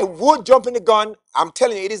I would jump in the gun. I'm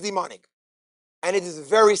telling you, it is demonic. And it is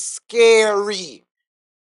very scary.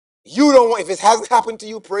 You don't want, if it hasn't happened to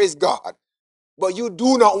you, praise God. But you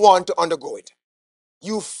do not want to undergo it.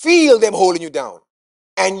 You feel them holding you down.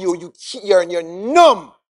 And you're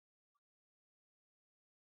numb.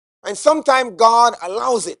 And sometimes God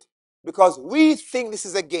allows it because we think this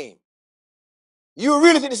is a game. You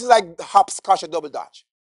really think this is like hopscotch or double dutch.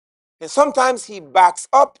 And sometimes he backs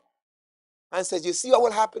up and says, you see what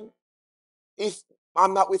will happen if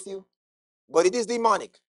I'm not with you? But it is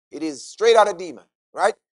demonic. It is straight out of demon,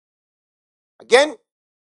 right? Again,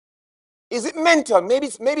 is it mental? Maybe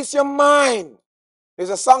it's your mind. There's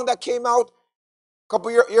a song that came out a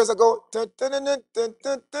couple years ago.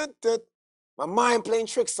 My mind playing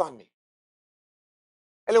tricks on me.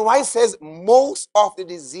 Ellen White says most of the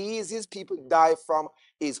diseases people die from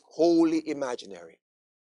is wholly imaginary.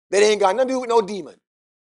 They ain't got nothing to do with no demon.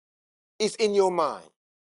 It's in your mind.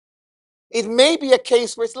 It may be a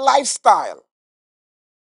case where it's lifestyle.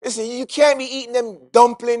 Listen, you can't be eating them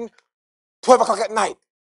dumpling 12 o'clock at night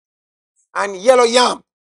and yellow yam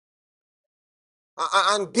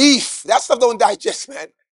and beef. That stuff don't digest, man.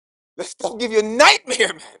 That stuff give you a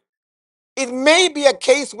nightmare, man. It may be a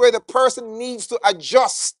case where the person needs to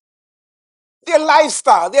adjust their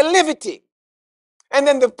lifestyle, their living, and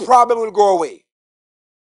then the problem will go away.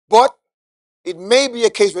 But it may be a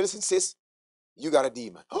case where, listen, sis, you got a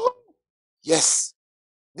demon. Yes,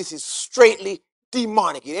 this is straightly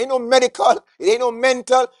demonic. It ain't no medical, it ain't no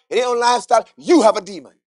mental, it ain't no lifestyle. You have a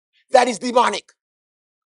demon. That is demonic.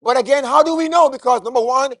 But again, how do we know? Because number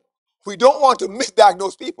one, we don't want to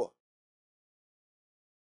misdiagnose people.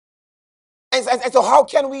 And so how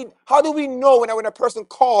do we know when a person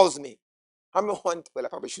calls me I'm the one, well, I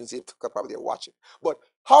probably shouldn't say it because probably they're watching. But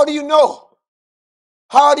how do you know?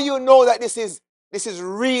 How do you know that this is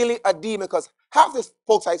really a demon? Because half the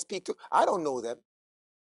folks I speak to, I don't know them.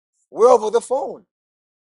 We're over the phone.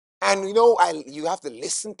 And you have to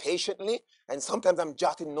listen patiently. And sometimes I'm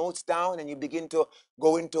jotting notes down, and you begin to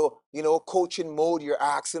go into, coaching mode. You're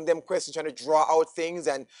asking them questions, trying to draw out things,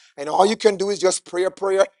 and all you can do is just pray a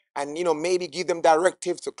prayer, and maybe give them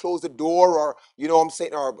directives to close the door, or what I'm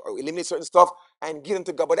saying, or eliminate certain stuff, and give them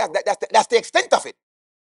to God. But that's the extent of it.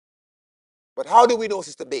 But how do we know,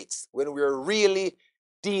 Sister Bates, when we're really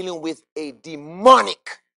dealing with a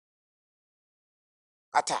demonic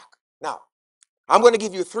attack? Now, I'm going to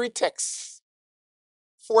give you 4 texts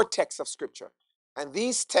of scripture. And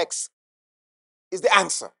these texts is the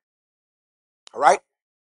answer. All right?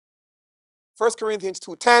 1 Corinthians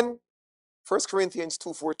 2:10, 1 Corinthians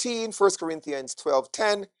 2:14, 1 Corinthians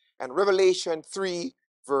 12:10, and Revelation 3,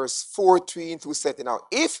 verse 14 through 17. Now,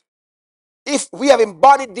 if we have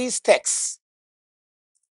embodied these texts,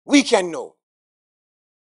 we can know.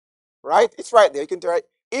 Right? It's right there. You can write.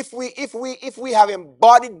 If we have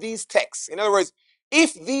embodied these texts, in other words,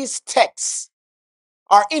 if these texts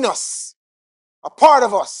are in us, a part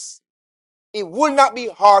of us, it will not be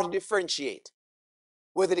hard to differentiate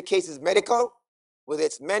whether the case is medical, whether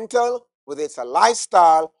it's mental, whether it's a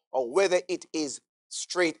lifestyle, or whether it is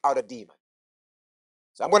straight out of demon.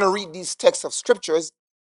 So I'm going to read these texts of scriptures,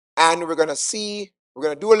 and we're going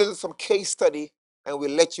to do some case study, and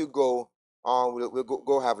we'll let you go. We'll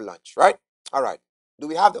go have lunch, right? All right. Do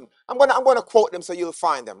we have them? I'm gonna quote them so you'll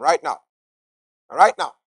find them right now. All right,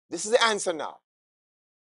 now this is the answer now.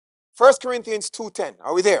 1 Corinthians 2:10.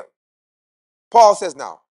 Are we there? Paul says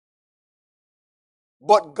now,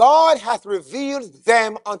 but God hath revealed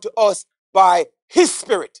them unto us by his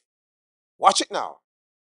Spirit. Watch it now.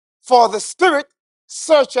 For the Spirit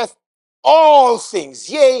searcheth all things,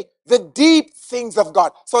 yea, the deep things of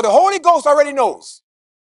God. So the Holy Ghost already knows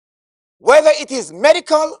whether it is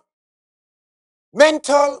medical,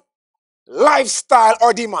 mental, lifestyle,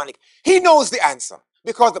 or demonic. He knows the answer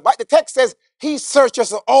because the text says he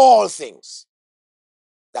searches all things.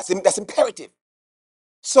 That's imperative.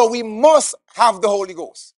 So we must have the Holy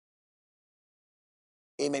Ghost.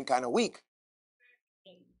 Amen. Kind of weak.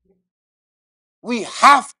 We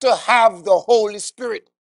have to have the Holy Spirit.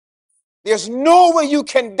 There's no way you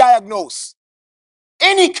can diagnose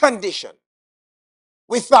any condition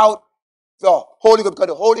without the Holy Ghost, because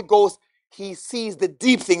the Holy Ghost, he sees the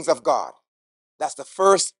deep things of God. That's the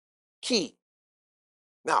first key.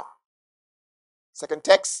 Now, second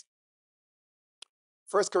text,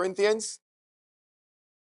 1 Corinthians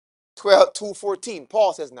 2:14.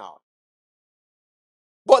 Paul says now,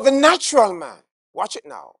 but the natural man, watch it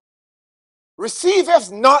now,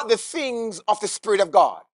 receiveth not the things of the Spirit of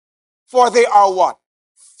God, for they are what?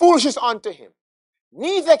 Foolishness unto him.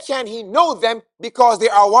 Neither can he know them, because they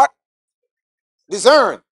are what?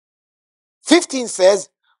 Discerned. 15 says,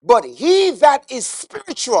 but he that is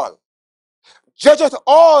spiritual judgeth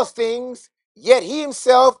all things, yet he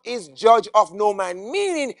himself is judge of no man.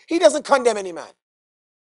 Meaning, he doesn't condemn any man.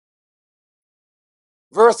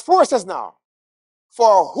 Verse 4 says now,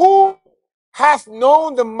 for who hath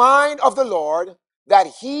known the mind of the Lord, that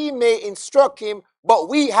he may instruct him? But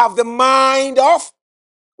we have the mind of,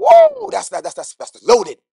 whoa, that's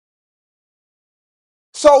loaded.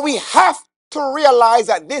 So we have to realize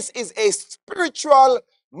that this is a spiritual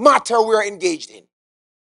matter we're engaged in.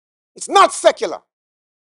 It's not secular.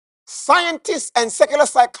 Scientists and secular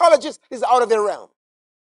psychologists is out of their realm.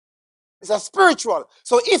 It's a spiritual.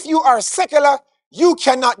 So if you are secular, you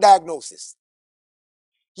cannot diagnose this.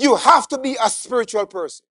 You have to be a spiritual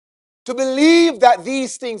person to believe that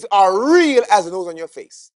these things are real as the nose on your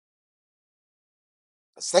face.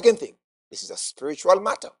 The second thing, this is a spiritual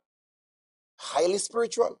matter. Highly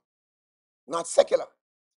spiritual, not secular.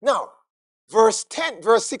 Now, verse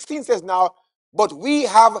 16 says now, but we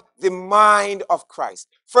have the mind of Christ.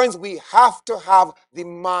 Friends, we have to have the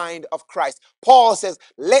mind of Christ. Paul says,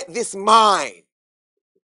 let this mind,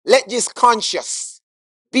 let this conscience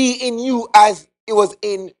be in you as it was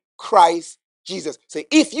in Christ Jesus. So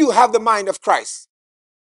if you have the mind of Christ,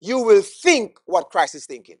 you will think what Christ is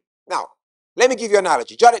thinking. Now, let me give you an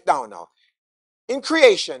analogy. Jot it down now. In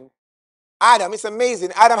creation, Adam, it's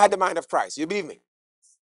amazing. Adam had the mind of Christ. You believe me?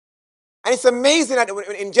 And it's amazing that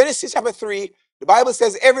in Genesis chapter 3, the Bible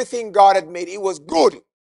says everything God had made, it was good.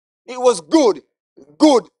 It was good.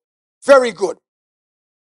 Good. Very good.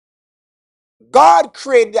 God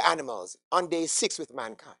created the animals on day 6 with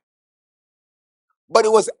mankind. But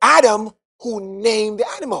it was Adam who named the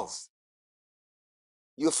animals.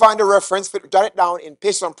 You'll find a reference, jot it down in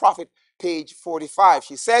Patience on Prophet, page 45.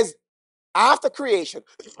 She says, after creation,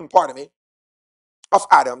 pardon me, of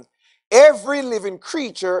Adam, every living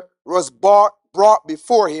creature was brought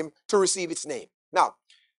before him to receive its name. Now,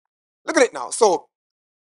 look at it now. So,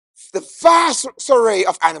 the vast array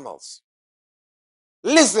of animals,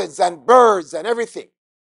 lizards and birds and everything.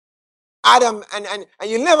 Adam, and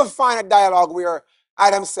you never find a dialogue where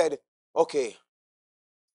Adam said, okay,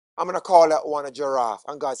 I'm going to call that one a giraffe.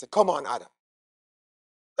 And God said, come on, Adam.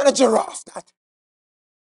 Not a giraffe,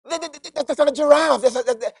 that's not a giraffe.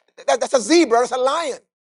 That's a zebra. That's a lion.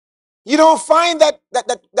 You don't find that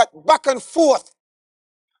back and forth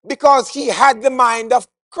because he had the mind of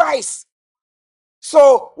Christ.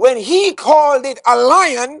 So when he called it a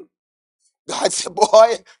lion, God said,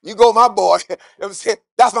 boy, you go, my boy. You know what I'm saying?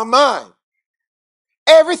 That's my mind.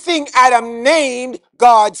 Everything Adam named,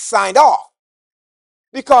 God signed off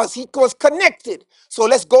because he was connected. So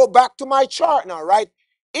let's go back to my chart now, right?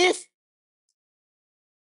 If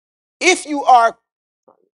you are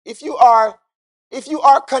if you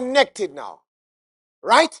are connected now,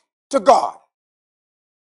 right, to God,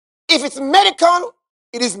 if it's medical,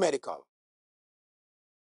 it is medical.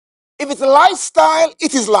 If it's lifestyle,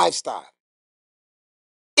 it is lifestyle.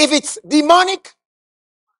 If it's demonic,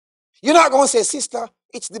 you're not going to say, sister,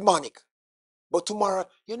 it's demonic. But tomorrow,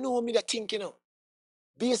 you know me that think,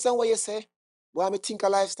 based on what you say, boy, I think a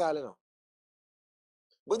lifestyle,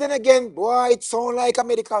 But then again, boy, it sounds like a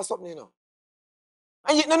medical something,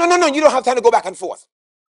 And no, you don't have time to go back and forth.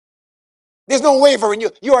 There's no wavering.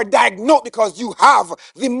 You are diagnosed because you have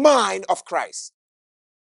the mind of Christ.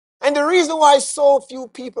 And the reason why so few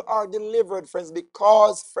people are delivered, friends,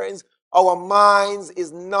 because, friends, our minds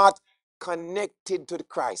is not connected to the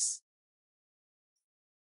Christ.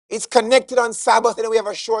 It's connected on Sabbath, and then we have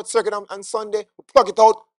a short circuit on Sunday. We plug it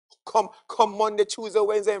out. Come Monday, Tuesday,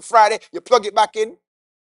 Wednesday, and Friday, you plug it back in.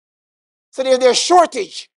 So there's a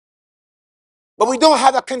shortage. But we don't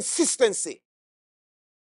have a consistency.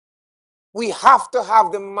 We have to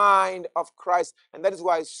have the mind of Christ. And that is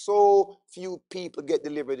why so few people get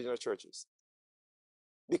delivered in our churches.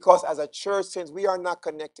 Because as a church, since we are not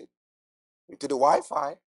connected to the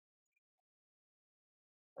Wi-Fi,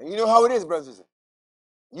 and you know how it is, brothers and sisters.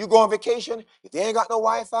 You go on vacation, if they ain't got no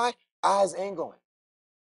Wi-Fi, eyes ain't going.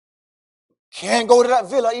 Can't go to that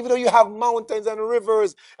villa, even though you have mountains and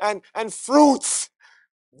rivers and fruits,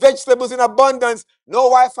 vegetables in abundance. No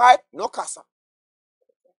Wi-Fi, no casa.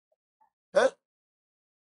 Huh?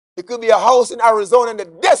 It could be a house in Arizona in the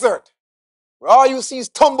desert, where all you see is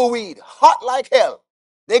tumbleweed, hot like hell.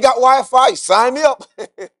 They got Wi-Fi, sign me up.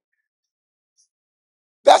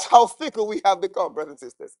 That's how fickle we have become, brothers and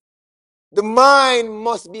sisters. The mind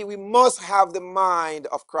we must have the mind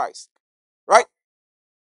of Christ. Right?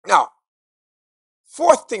 Now,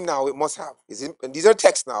 fourth thing now we must have is, and these are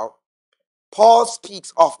texts now, Paul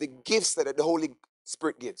speaks of the gifts that the Holy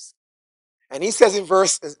Spirit gives. And he says in 1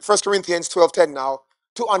 Corinthians 12:10 now,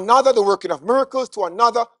 to another the working of miracles, to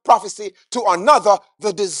another prophecy, to another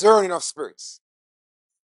the discerning of spirits.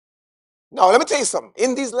 Now, let me tell you something.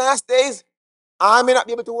 In these last days, I may not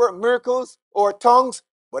be able to work miracles or tongues,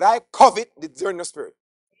 but I covet the discerning of spirit.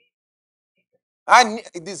 I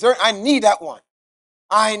need that one.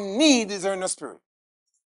 I need discerning of spirit.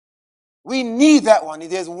 We need that one.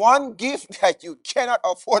 If there's one gift that you cannot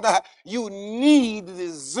afford, you need the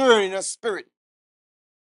discerning of spirit.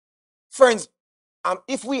 Friends,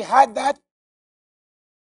 if we had that,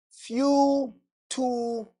 few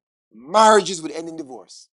two marriages would end in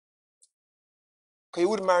divorce. Because you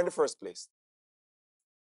wouldn't marry in the first place.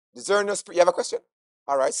 Discerning of spirit. You have a question?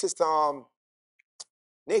 All right, Sister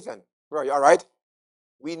Nathan. Right, all right.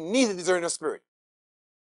 We need the discerning of spirit.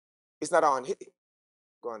 It's not on. Hit it.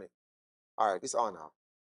 Go on it. All right, it's on now.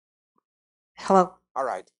 Hello. All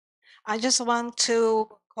right. I just want to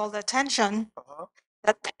call the attention Uh-huh.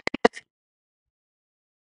 that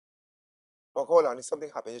Oh, hold on. Something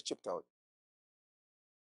happened. It chipped out.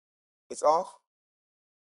 It's off?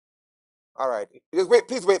 All right. Just wait.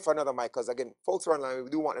 Please wait for another mic, because again, folks are online. We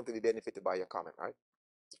do want them to be benefited by your comment, right?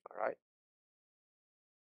 All right.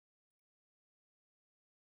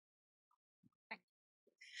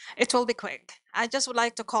 it will be quick. I just would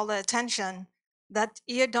like to call the attention that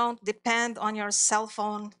you don't depend on your cell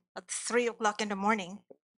phone at 3 o'clock in the morning.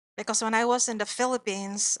 Because when I was in the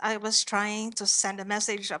Philippines, I was trying to send a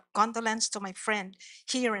message of condolence to my friend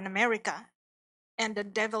here in America, and the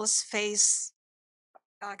devil's face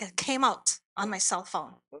came out on my cell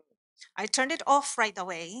phone. I turned it off right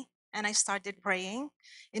away and I started praying.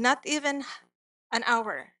 In not even an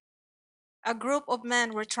hour, a group of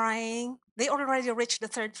men were trying, they already reached the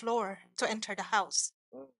third floor to enter the house.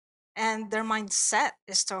 and their mindset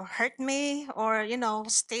is to hurt me or,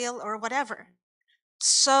 steal or whatever.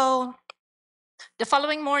 So the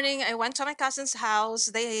following morning, I went to my cousin's house.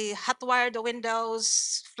 They hotwired the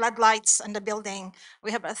windows, floodlights on the building.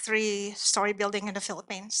 We have a 3-story building in the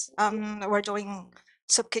Philippines. We're doing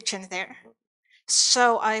soup kitchen there.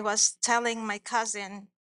 So I was telling my cousin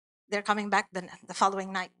they're coming back the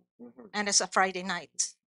following night, and it's a Friday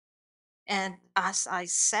night. And as I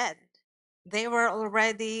said, they were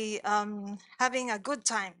already having a good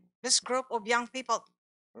time. This group of young people,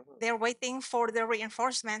 they're waiting for the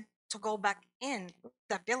reinforcement to go back in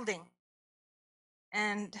the building.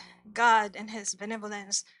 And God, in His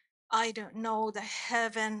benevolence, I don't know, the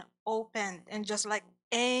heaven opened and just like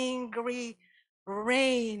angry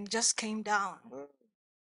rain just came down.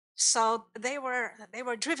 So they were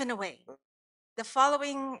driven away. The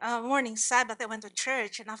following morning, Sabbath, I went to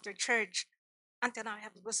church, and after church, until now I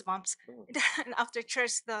have goosebumps. And after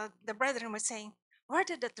church, the brethren were saying, "Where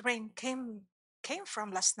did that rain came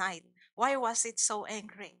from last night? Why was it so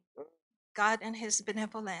angry?" God, in His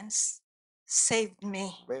benevolence, saved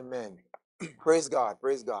me. Amen. Praise God.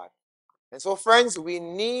 Praise God. And so, friends, we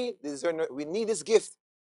need this gift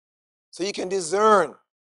so you can discern,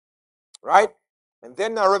 right? And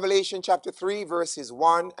then now Revelation chapter 3, verses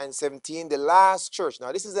 1 and 17, the last church.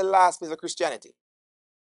 Now, this is the last phase of Christianity.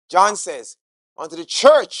 John says, unto the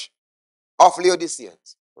church of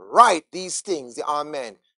Laodiceans, write these things, the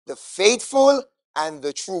Amen, the faithful and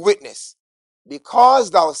the true witness.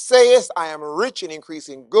 Because thou sayest, I am rich and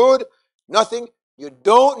increasing good, nothing. You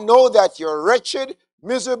don't know that you're wretched,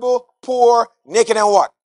 miserable, poor, naked, and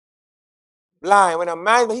what? Blind. When a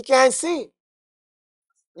man, he can't see.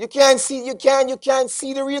 You can't see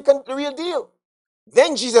the real deal.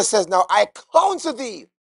 Then Jesus says, now I counsel thee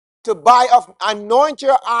to buy of, anoint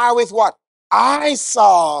your eye with what? Eye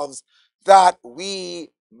salves, that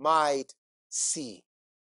we might see.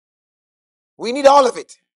 We need all of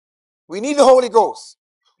it. We need the Holy Ghost.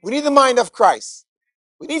 We need the mind of Christ.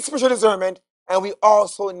 We need spiritual discernment, and we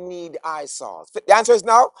also need eye salves. The answer is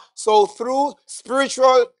now. So through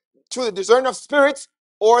the discernment of spirits,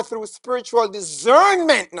 or through spiritual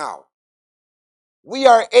discernment now, we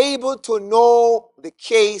are able to know the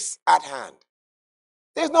case at hand.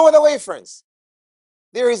 There's no other way, friends.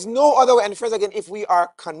 There is no other way. And friends, again, if we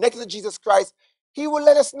are connected to Jesus Christ, He will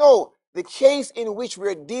let us know the case in which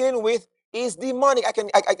we're dealing with is demonic.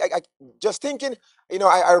 I just thinking,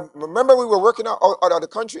 I remember we were working out of the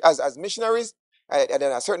country as missionaries at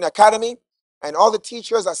a certain academy, and all the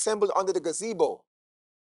teachers assembled under the gazebo.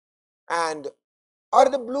 And out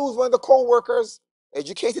of the blues, one of the co-workers,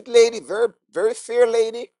 educated lady, very, very fair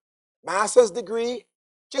lady, master's degree,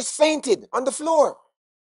 just fainted on the floor.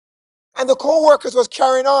 And the co-workers was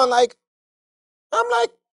carrying on like, I'm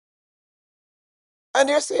like, and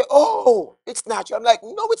they say, oh, it's natural. I'm like,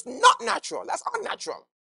 no, it's not natural. That's unnatural.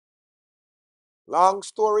 Long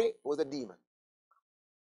story, it was a demon.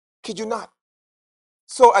 Kid you not.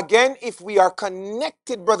 So again, if we are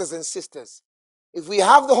connected, brothers and sisters, if we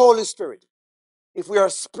have the Holy Spirit, if we are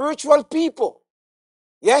spiritual people,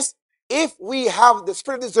 yes, if we have the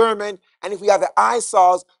spirit of discernment and if we have the eye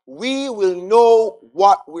salves, we will know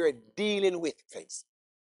what we're dealing with, friends.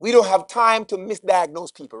 We don't have time to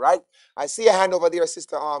misdiagnose people, right? I see a hand over there,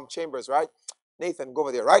 Sister Chambers, right? Nathan, go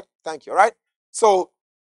over there, right? Thank you, right? So,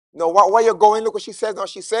 where you're going, look what she says now.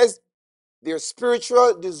 She says, their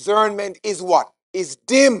spiritual discernment is what? Is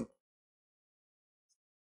dim.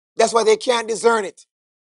 That's why they can't discern it.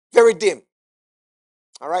 Very dim.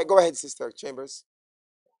 All right, go ahead, Sister Chambers.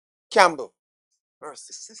 Campbell.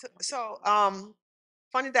 Mercy. So,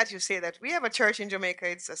 funny that you say that. We have a church in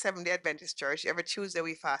Jamaica. It's a Seventh-day Adventist church. Every Tuesday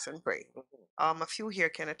we fast and pray. A few here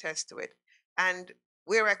can attest to it. And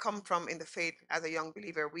where I come from in the faith as a young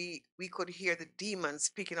believer, we could hear the demons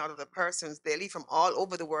speaking out of the persons daily from all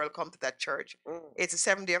over the world come to that church. It's a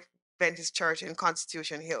Seventh-day Adventist church in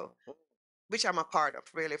Constitution Hill, which I'm a part of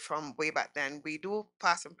really from way back then. We do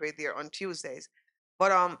fast and pray there on Tuesdays.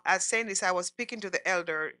 But as saying this, I was speaking to the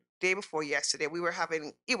elder day before yesterday.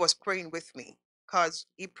 He was praying with me because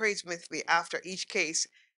he prays with me after each case.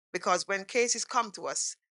 Because when cases come to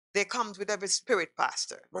us, they come with every spirit,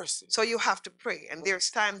 Pastor. Mercy. So you have to pray. And there's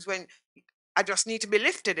times when I just need to be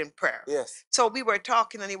lifted in prayer. Yes. So we were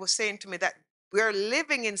talking, and he was saying to me that we're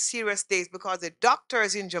living in serious days because the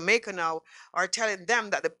doctors in Jamaica now are telling them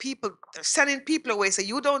that they're sending people away. So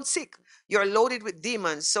you don't sick, you're loaded with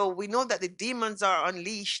demons. So we know that the demons are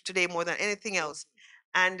unleashed today more than anything else.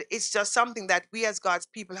 And it's just something that we as God's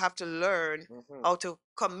people have to learn how to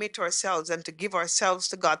commit ourselves and to give ourselves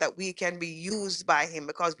to God, that we can be used by Him,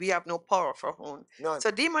 because we have no power of our own. None.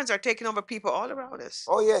 So demons are taking over people all around us.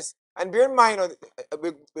 Oh, yes. And bear in mind,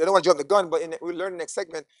 we don't want to jump the gun, but we'll learn in the next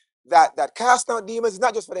segment that casting out demons is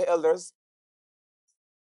not just for the elders.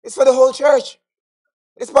 It's for the whole church.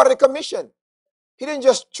 It's part of the commission. He didn't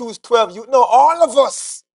just choose 12 youth. No, all of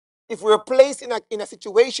us, if we're placed in a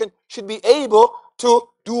situation, should be able to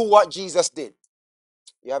do what Jesus did.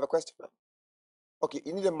 You have a question? Okay,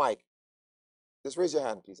 you need a mic. Just raise your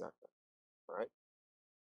hand, please. All right.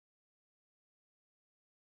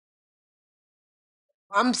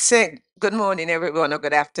 I'm saying, good morning, everyone, or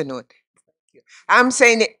good afternoon. I'm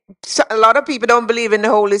saying a lot of people don't believe in the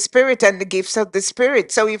Holy Spirit and the gifts of the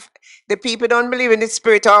Spirit. So if the people don't believe in the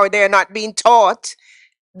Spirit or they're not being taught,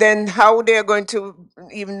 then how they're going to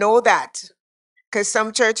even know that? Because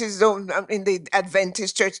some churches don't, in the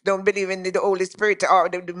Adventist church, don't believe in the Holy Spirit or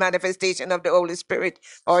the manifestation of the Holy Spirit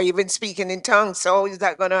or even speaking in tongues. So how is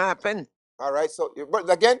that going to happen? All right. So,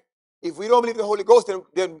 but again, if we don't believe in the Holy Ghost,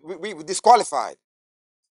 then we're disqualified.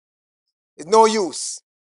 It's no use.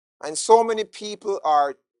 And so many people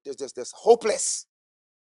are just hopeless,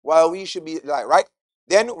 while we should be like, right?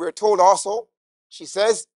 Then we're told also, she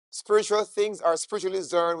says, spiritual things are spiritually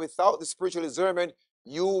discerned. Without the spiritual discernment,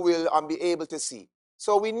 you will be able to see.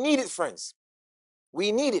 So we need it, friends.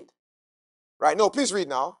 We need it. Right? No, please read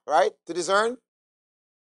now. Right? To discern.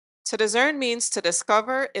 To discern means to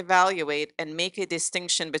discover, evaluate, and make a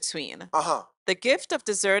distinction between. The gift of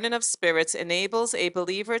discerning of spirits enables a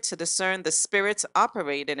believer to discern the spirits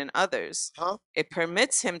operating in others. It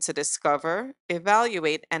permits him to discover,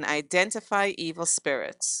 evaluate, and identify evil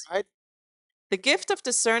spirits. Right. The gift of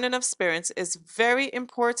discerning of spirits is very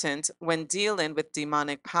important when dealing with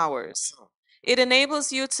demonic powers. It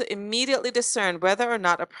enables you to immediately discern whether or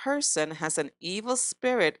not a person has an evil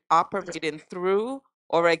spirit operating through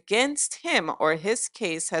or against him, or his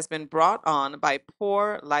case has been brought on by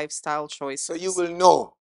poor lifestyle choices. So you will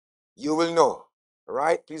know. You will know.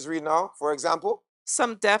 Right? Please read now. For example,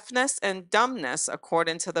 some deafness and dumbness,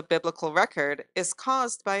 according to the biblical record, is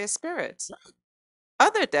caused by a spirit.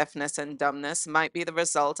 Other deafness and dumbness might be the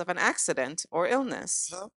result of an accident or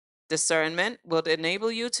illness. Discernment will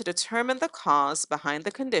enable you to determine the cause behind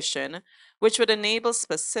the condition, which would enable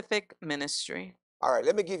specific ministry. All right,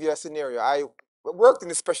 let me give you a scenario. I worked in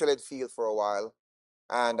the special ed field for a while,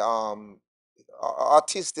 and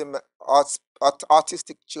autistic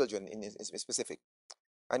children in specific.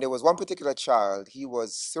 And there was one particular child. He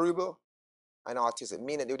was cerebral and autistic,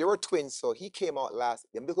 meaning they were twins. So he came out last.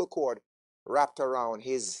 The umbilical cord wrapped around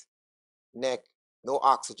his neck, no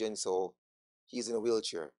oxygen, so he's in a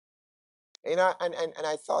wheelchair. And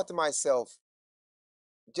I thought to myself,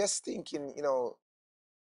 just thinking, to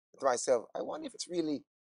myself, I wonder if it's really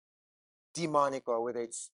demonic or whether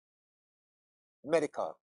it's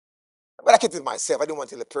medical. But I kept it to myself. I didn't want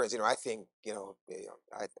to tell the parents, I think,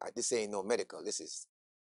 this ain't no medical. This is,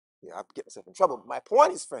 I get myself in trouble. My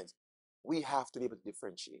point is, friends, we have to be able to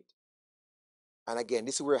differentiate. And again,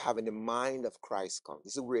 this is where having the mind of Christ comes.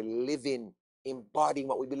 This is where living, embodying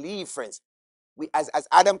what we believe, friends. We, as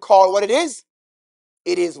Adam called what it is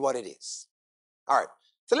what it is. All right.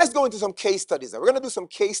 So let's go into some case studies. We're going to do some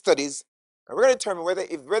case studies, and we're going to determine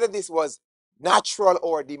whether this was natural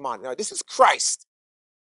or demonic. Now, this is Christ.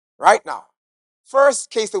 Right now, first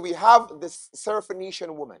case that we have, this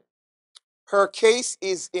Syrophoenician woman. Her case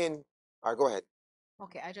is in. All right, go ahead.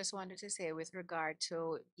 Okay, I just wanted to say with regard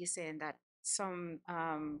to you saying that some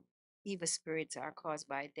evil spirits are caused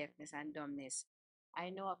by deafness and dumbness. I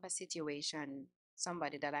know of a situation,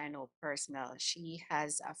 somebody that I know personal, she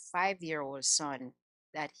has a 5-year-old son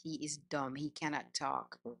that he is dumb, he cannot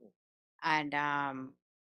talk. And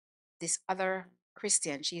this other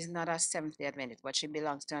Christian, she's not a Seventh-day Adventist, but she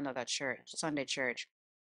belongs to another church, Sunday church.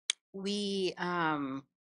 We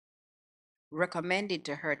recommended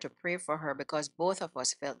to her to pray for her because both of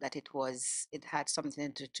us felt that it had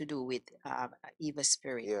something to do with evil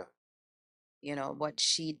spirit. But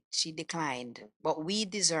she declined. But we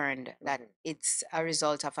discerned that it's a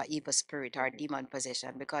result of an evil spirit or demon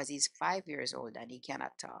possession because he's 5 years old and he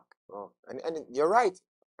cannot talk. Oh, and you're right.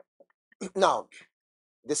 Now,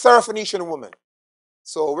 the Syrophoenician woman.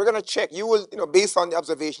 So we're gonna check. You will, based on the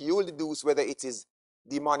observation, you will deduce whether it is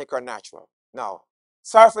demonic or natural. Now,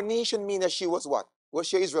 Syrophoenician means that she was what? Was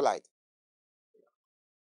she Israelite?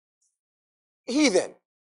 Heathen,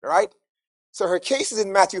 right? So her case is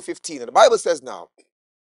in Matthew 15. And the Bible says now,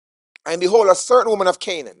 and behold, a certain woman of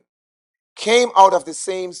Canaan came out of the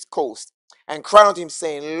same coast and cried unto him,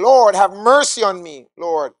 saying, Lord, have mercy on me,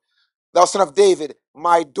 Lord, thou son of David.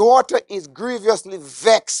 My daughter is grievously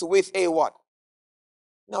vexed with a what?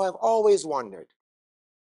 Now, I've always wondered,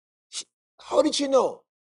 how did she know?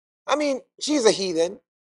 I mean, she's a heathen.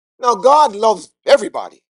 Now, God loves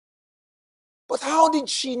everybody. But how did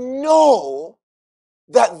she know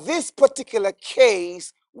that this particular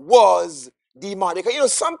case was demonic? You know,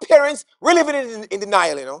 some parents, we're living in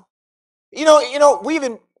denial, you know.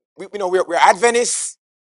 We're Adventists,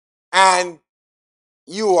 and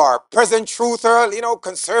you are present truther, you know,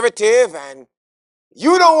 conservative, and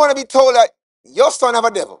you don't want to be told that your son have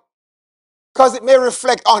a devil, because it may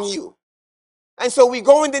reflect on you. And so we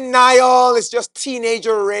go in denial. It's just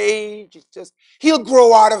teenager rage. It's just, he'll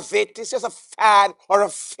grow out of it. It's just a fad or a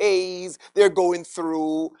phase they're going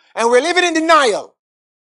through. And we're living in denial.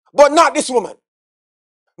 But not this woman.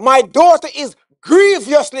 My daughter is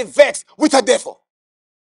grievously vexed with a devil.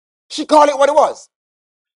 She called it what it was.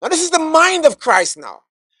 Now this is the mind of Christ now.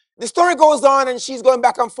 The story goes on, and she's going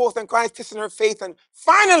back and forth, and Christ testing her faith. And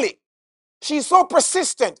finally, she's so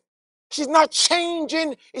persistent. She's not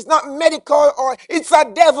changing. It's not medical, or it's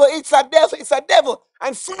a devil, it's a devil, it's a devil.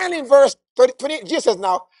 And finally in verse 28, Jesus says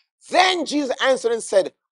now, then Jesus answered and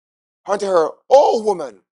said unto her, O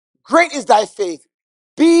woman, great is thy faith.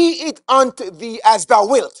 Be it unto thee as thou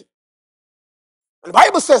wilt. And the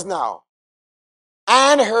Bible says now,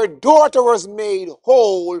 and her daughter was made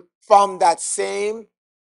whole from that same.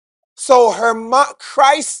 So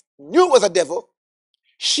Christ knew it was a devil.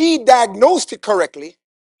 She diagnosed it correctly.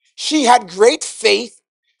 She had great faith.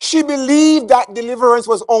 She believed that deliverance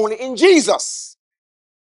was only in Jesus.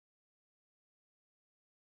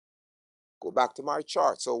 Go back to my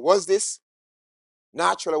chart. So was this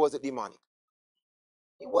natural or was it demonic?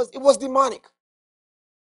 It was demonic.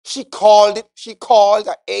 She called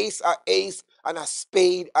an ace, and a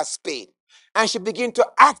spade, a spade. And she began to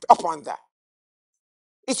act upon that.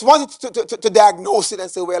 It's one to diagnose it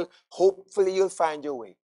and say, well, hopefully you'll find your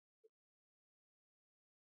way.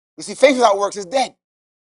 You see, faith without works is dead.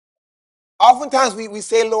 Oftentimes we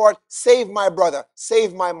say, Lord, save my brother,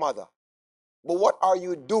 save my mother. But what are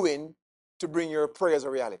you doing to bring your prayers a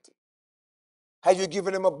reality? Have you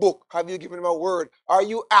given them a book? Have you given them a word? Are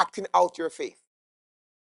you acting out your faith?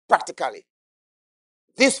 Practically.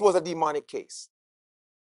 This was a demonic case.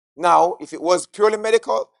 Now, if it was purely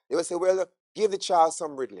medical, they would say, well, give the child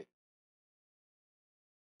some Ridley.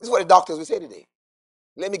 This is what the doctors would say today.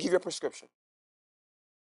 Let me give you a prescription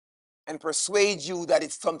and persuade you that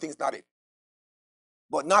it's something's not it.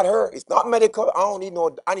 But not her. It's not medical.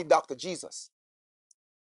 I need Dr. Jesus.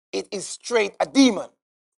 It is straight a demon,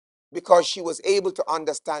 because she was able to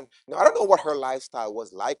understand. Now, I don't know what her lifestyle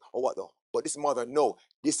was like or what, but this mother, no,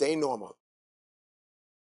 this ain't normal.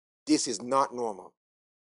 This is not normal.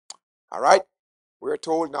 All right? We're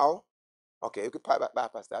told now. Okay, you could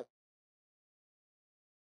bypass that.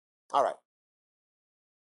 All right.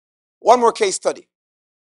 One more case study.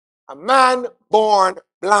 A man born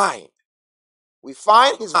blind. We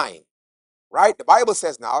find his blind, right? The Bible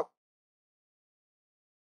says now,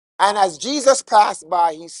 and as Jesus passed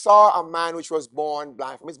by, he saw a man which was born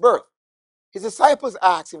blind from his birth. His disciples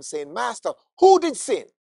asked him, saying, Master, who did sin,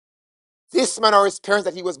 this man or his parents,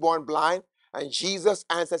 that he was born blind? And Jesus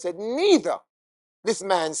answered and said, neither this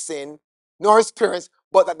man sinned, nor his parents,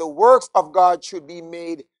 but that the works of God should be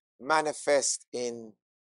made manifest in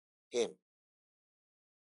him.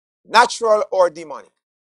 Natural or demonic?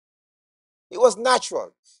 It was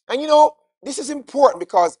natural. And you know, this is important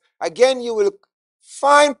because, again, you will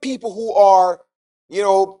find people who are,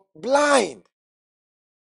 blind.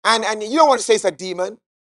 And you don't want to say it's a demon,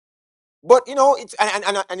 but, it's,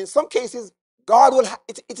 and in some cases, God will,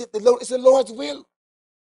 it's the Lord's will.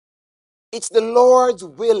 It's the Lord's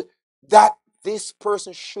will that this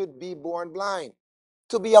person should be born blind,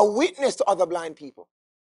 to be a witness to other blind people.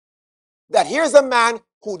 That here's a man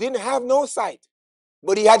who didn't have no sight,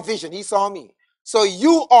 but he had vision. He saw me. So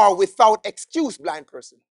you are without excuse, blind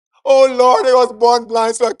person. Oh Lord, I was born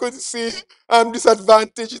blind, so I couldn't see. I'm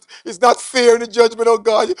disadvantaged. It's not fair in the judgment of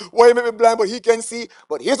God. Why you make me blind, but he can see?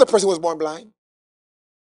 But here's a person who was born blind.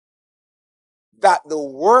 That the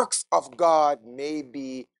works of God may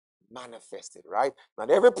be manifested, right?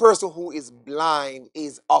 Not every person who is blind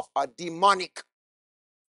is of a demonic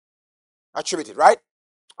attributed, right?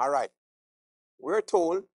 All right. We're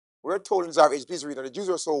told in Zarvage, please read, that the Jews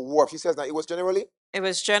were so warped. He says that it was generally. It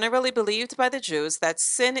was generally believed by the Jews that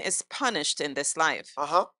sin is punished in this life.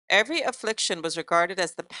 Every affliction was regarded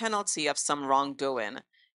as the penalty of some wrongdoing,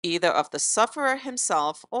 either of the sufferer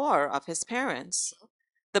himself or of his parents.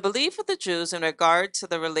 The belief of the Jews in regard to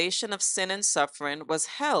the relation of sin and suffering was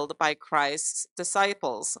held by Christ's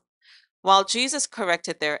disciples. While Jesus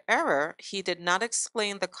corrected their error, he did not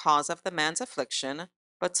explain the cause of the man's affliction,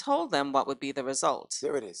 but told them what would be the result.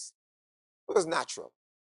 There it is. It was natural.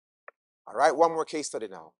 All right, one more case study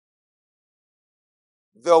now.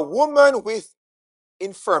 The woman with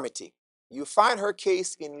infirmity. You find her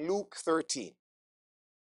case in Luke 13,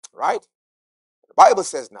 right? The Bible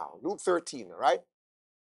says now, Luke 13, right?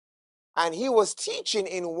 And he was teaching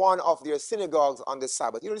in one of their synagogues on the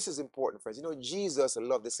Sabbath. This is important, friends. Jesus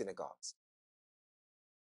loved the synagogues.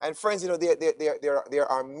 And friends, there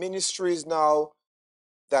are ministries now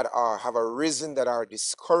that have arisen that are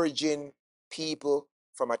discouraging people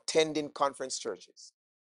from attending conference churches.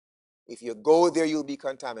 If you go there, you'll be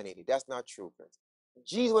contaminated. That's not true, friends.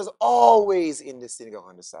 Jesus was always in the synagogue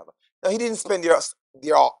on the Sabbath. Now, he didn't spend it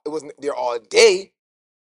wasn't there all day,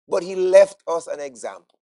 but he left us an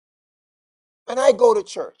example. And I go to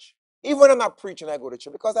church. Even when I'm not preaching, I go to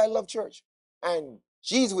church because I love church. And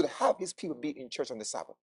Jesus would have his people be in church on the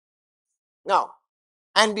Sabbath. Now,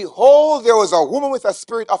 and behold, there was a woman with a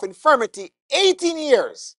spirit of infirmity 18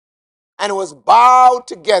 years and was bowed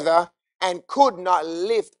together and could not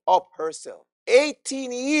lift up herself.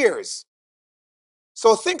 18 years.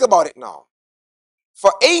 So think about it now.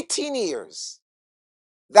 For 18 years,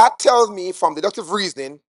 that tells me from deductive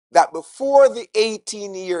reasoning that before the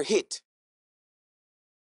 18-year hit,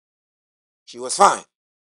 she was fine.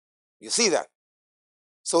 You see that?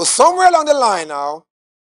 So somewhere along the line now,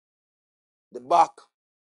 the back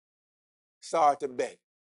started to bend.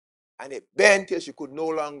 And it bent till she could no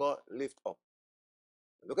longer lift up.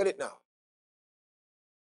 Look at it now.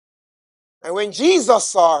 And when Jesus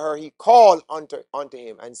saw her, he called unto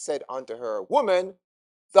him and said unto her, Woman,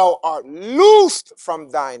 thou art loosed from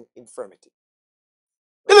thine infirmity.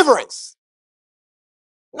 Deliverance.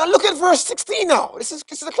 Now look at verse 16 now. This is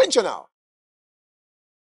the clincher now.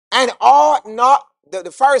 And ought not,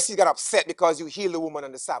 the Pharisees got upset because you healed the woman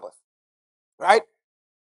on the Sabbath. Right?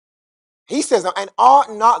 He says now, and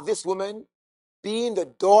ought not this woman, being the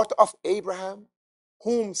daughter of Abraham,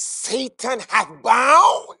 whom Satan hath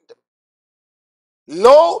bound,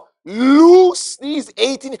 lo, loose these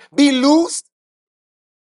 18, be loosed.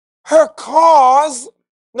 Her cause.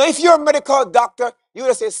 Now, if you're a medical doctor, you would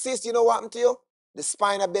have said, sis, you know what happened to you? The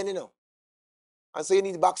spine are bending now. And so you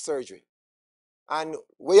need back surgery. And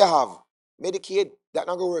we have Medicaid, that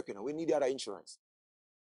not going to work, We need the other insurance.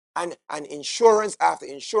 And insurance after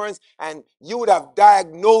insurance, and you would have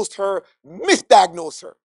diagnosed her, misdiagnosed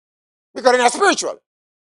her. Because they're not spiritual.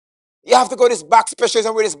 You have to go to this back specialist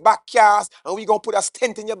and with this back cast, and we're going to put a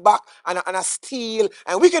stent in your back and a steel,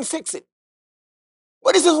 and we can fix it.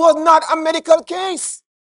 But this was not a medical case.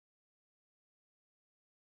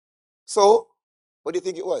 So, what do you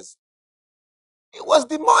think it was? It was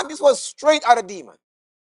demon. This was straight out of demon.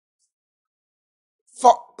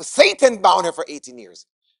 For Satan bound her for 18 years.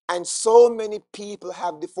 And so many people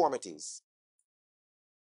have deformities.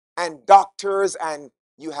 And doctors, and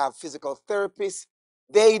you have physical therapists,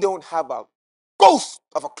 they don't have a ghost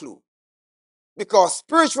of a clue. Because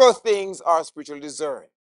spiritual things are spiritually discerned.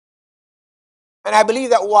 And I believe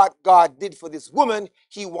that what God did for this woman,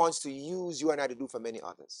 he wants to use you and I to do for many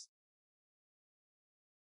others.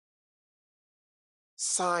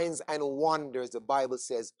 Signs and wonders, the Bible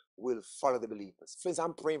says, will follow the believers. Friends,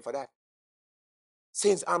 I'm praying for that.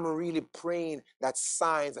 Since I'm really praying that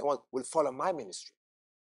signs and wonders will follow my ministry.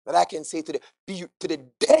 That I can say to the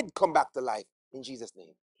dead, come back to life in Jesus'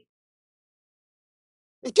 name.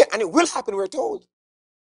 It can, and it will happen, we're told.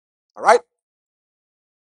 All right?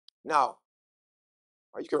 Now,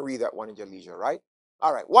 you can read that one in your leisure, right?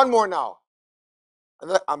 All right, one more now.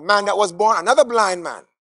 A man that was born, another blind man.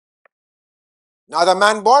 Another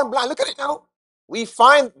man born blind. Look at it now. We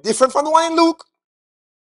find different from the one in Luke.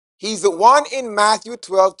 He's the one in Matthew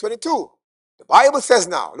 12:22. The Bible says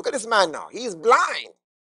now, look at this man now. He's blind.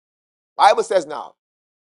 Bible says now,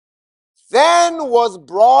 then was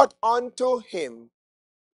brought unto him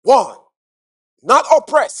one, not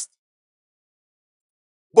oppressed,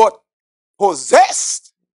 but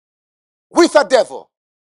possessed with a devil,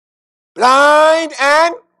 blind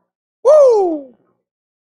and woo.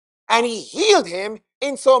 And he healed him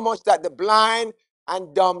insomuch that the blind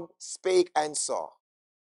and dumb spake and saw.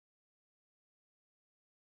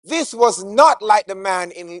 This was not like the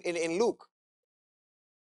man in Luke.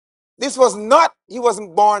 This was not, he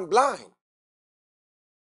wasn't born blind.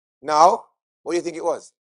 Now, what do you think it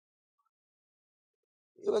was?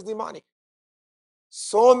 It was demonic.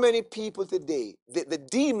 So many people today, the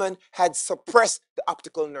demon had suppressed the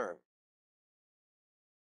optical nerve.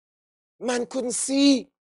 Man couldn't see.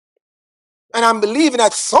 And I'm believing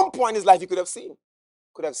at some point in his life he could have seen.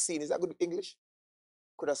 Could have seen. Is that good English?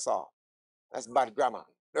 Could have saw. That's bad grammar.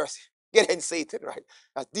 Get in Satan, right?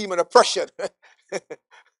 That's demon oppression.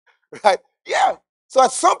 Right? Yeah. So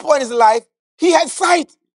at some point in his life, he had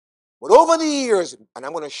sight. But over the years, and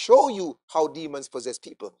I'm going to show you how demons possess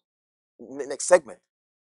people in the next segment.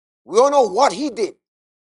 We don't know what he did.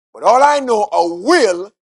 But all I know, a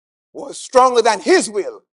will was stronger than his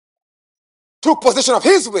will. Took possession of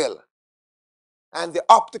his will. And the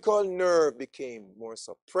optical nerve became more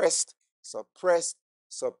suppressed,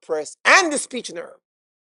 and the speech nerve.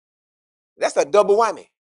 That's a double whammy.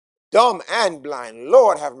 Dumb and blind.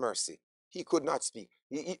 Lord have mercy. He could not speak.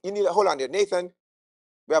 You need to hold on there. Nathan,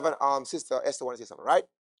 we have an sister Esther want to say something, right?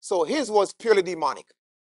 So his was purely demonic.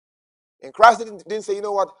 And Christ didn't say, you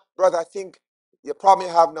know what, brother, I think the problem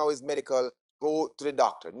you have now is medical. Go to the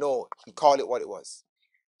doctor. No, he called it what it was.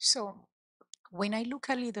 So when I look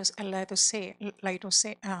at leaders, let us say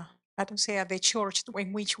at the church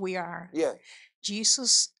in which we are, Yeah.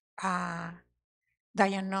 Jesus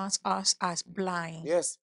diagnosed us as blind.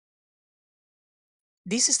 Yes.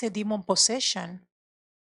 This is the demon possession,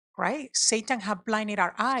 right? Satan have blinded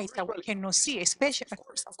our eyes that we cannot see, especially.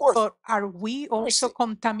 Of course. But are we also Mercy.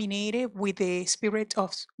 contaminated with the spirit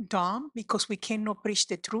of dumb because we cannot preach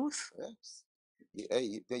the truth? Yes.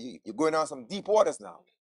 You're going on some deep waters now.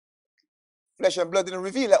 Flesh and blood didn't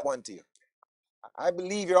reveal that one to you. I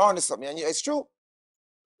believe you're onto something, and it's true.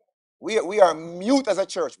 We are mute as a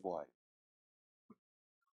church, boy.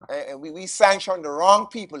 And we sanction the wrong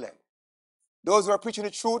people then. Those who are preaching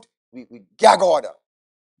the truth, we gag order.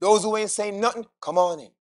 Those who ain't saying nothing, come on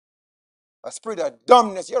in. A spirit of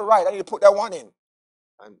dumbness, you're right, I need to put that one in.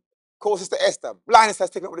 And co-sister Esther, blindness has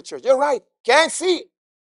taken over the church. You're right, can't see.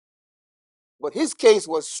 But his case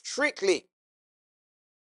was strictly.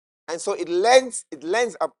 And so it lends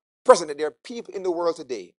a person that there are people in the world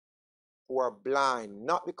today who are blind,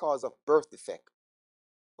 not because of birth defect,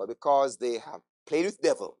 but because they have played with the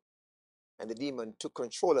devil and the demon took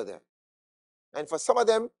control of them. And for some of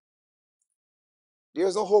them,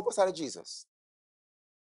 there's no hope outside of Jesus.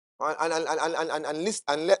 Until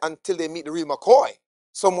they meet the real McCoy,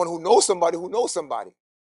 someone who knows somebody who knows somebody.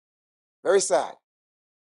 Very sad.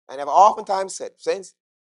 And I've oftentimes said, saints,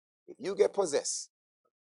 if you get possessed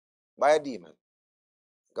by a demon,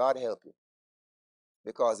 God help you.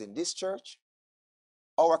 Because in this church,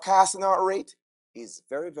 our casting out rate is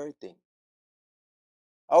very, very thin.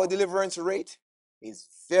 Our deliverance rate is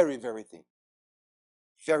very, very thin.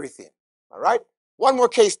 Very thin. All right? One more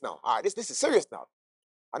case now. All right, this is serious now.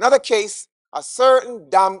 Another case, a certain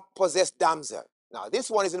possessed damsel. Now, this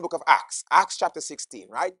one is in the book of Acts. Acts chapter 16,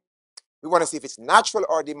 right? We want to see if it's natural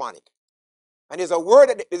or demonic. And there's a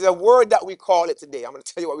word that we call it today. I'm going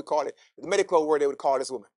to tell you what we call it. The medical word they would call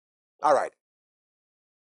this woman. All right.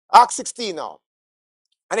 Acts 16 now.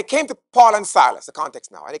 And it came to Paul and Silas, the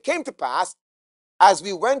context now. And it came to pass, as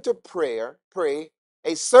we went to pray,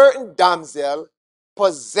 a certain damsel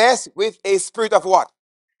possessed with a spirit of what?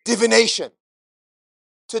 Divination.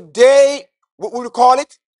 Today, what would we call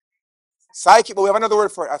it? Psychic, but we have another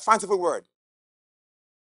word for it, a fanciful word.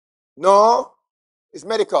 No, it's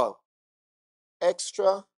medical.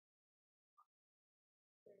 Extra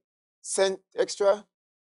sensory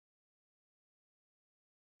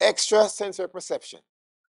perception.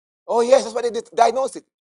 Oh yes, that's what they diagnosed it.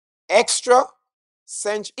 Extra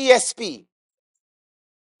ESP.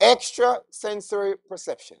 Extra sensory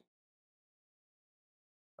perception.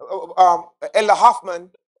 Ella Hoffman.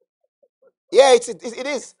 Yeah, it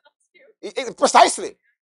is. Precisely.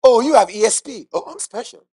 Oh, you have ESP. Oh, I'm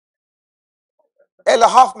special. Ella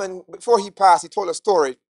Hoffman, before he passed, he told a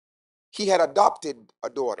story. He had adopted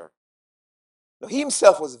a daughter. Now, he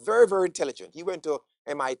himself was very, very intelligent. He went to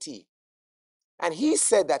MIT. And he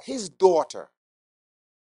said that his daughter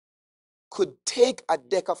could take a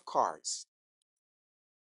deck of cards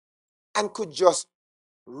and could just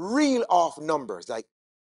reel off numbers. Like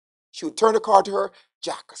she would turn the card to her,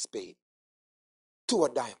 jack of spade, two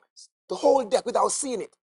of diamonds, the whole deck without seeing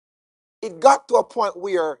it. It got to a point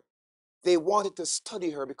where they wanted to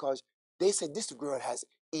study her because they said this girl has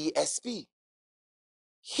ESP.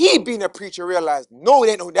 He, being a preacher, realized, no, it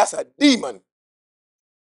ain't no, that's a demon.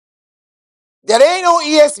 That ain't no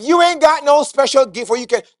ESP. You ain't got no special gift where you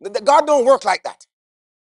can, God don't work like that.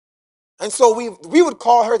 And so we would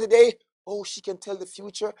call her today, oh, she can tell the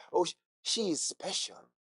future. Oh, she is special.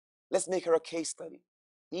 Let's make her a case study.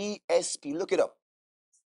 ESP, look it up.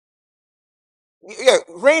 Yeah,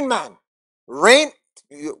 Rain Man. Rain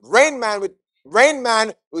Man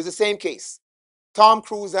was the same case. Tom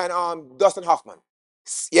Cruise and Dustin Hoffman.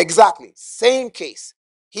 Exactly, same case.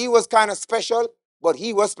 He was kind of special, but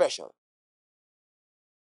he was special.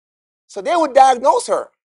 So they would diagnose her.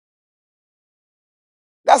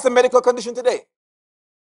 That's the medical condition today,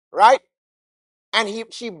 right? And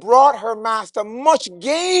she brought her master much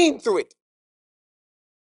gain through it.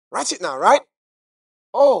 Watch it now, right?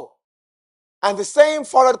 Oh, And the same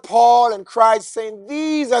followed Paul and cried, saying,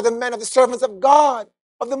 these are the men of the servants of God,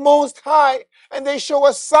 of the Most High, and they show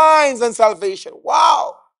us signs and salvation.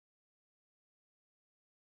 Wow.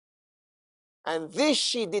 And this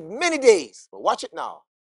she did many days. But watch it now.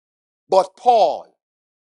 But Paul,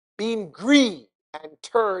 being grieved, and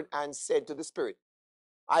turned and said to the Spirit,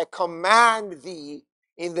 I command thee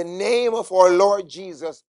in the name of our Lord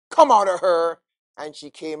Jesus, come out of her. And she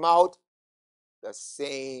came out the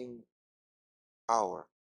same hour.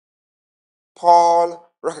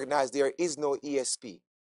 Paul recognized there is no ESP.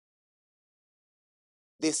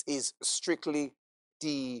 This is strictly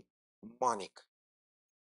demonic.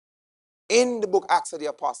 In the book Acts of the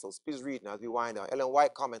Apostles, please read now as we wind down. Ellen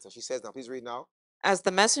White comments, and she says now, please read now. As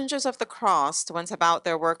the messengers of the cross went about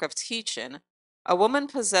their work of teaching, a woman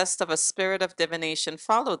possessed of a spirit of divination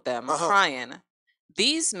followed them, crying,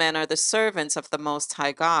 these men are the servants of the Most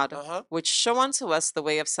High God, which show unto us the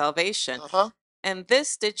way of salvation. And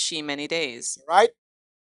this did she many days. Right?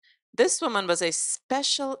 This woman was a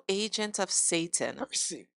special agent of Satan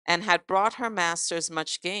Mercy. and had brought her masters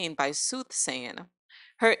much gain by soothsaying.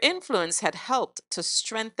 Her influence had helped to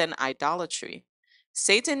strengthen idolatry.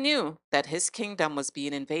 Satan knew that his kingdom was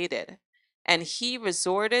being invaded, and he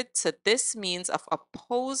resorted to this means of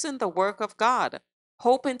opposing the work of God,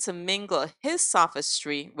 hoping to mingle his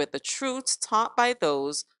sophistry with the truths taught by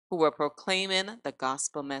those who were proclaiming the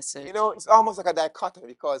gospel message. You know, it's almost like a dichotomy,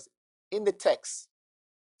 because in the text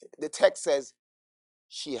says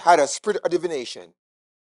she had a spirit of divination.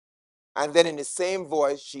 And then in the same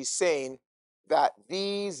voice, she's saying that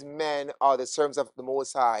these men are the servants of the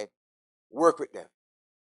Most High. Work with them.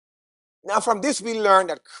 Now, from this, we learn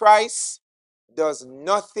that Christ does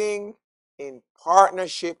nothing in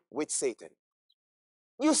partnership with Satan.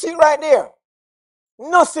 You see right there.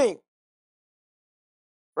 Nothing.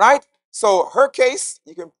 Right? So her case,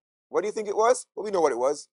 what do you think it was? Well, we know what it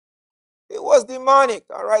was. It was demonic.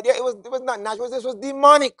 All right. Yeah, it was not natural. This was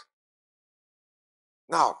demonic.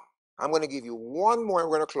 Now, I'm going to give you one more and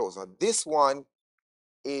we're going to close. Now, this one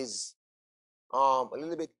is a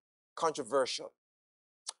little bit controversial.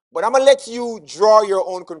 But I'm going to let you draw your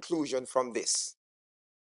own conclusion from this.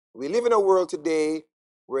 We live in a world today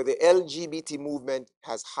where the LGBT movement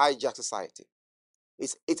has hijacked society.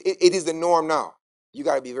 It is the norm now. You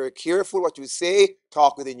got to be very careful what you say.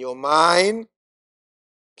 Talk within your mind.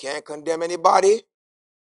 Can't condemn anybody.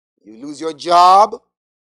 You lose your job.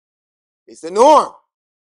 It's the norm.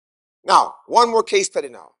 Now, one more case study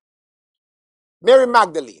now. Mary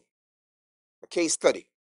Magdalene, a case study.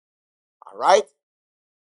 All right?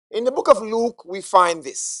 In the book of Luke, we find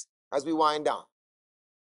this as we wind down.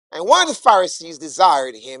 And one of the Pharisees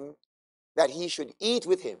desired him that he should eat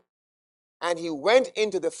with him. And he went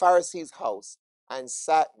into the Pharisee's house and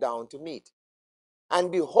sat down to meat.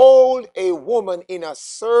 And behold, a woman in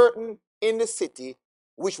the city,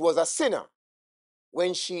 which was a sinner,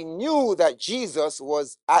 when she knew that Jesus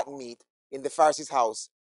was at meat in the Pharisee's house,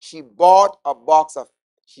 she brought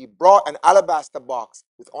an alabaster box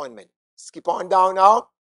with ointment. Skip on down now.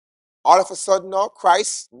 All of a sudden now,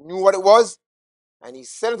 Christ knew what it was. And he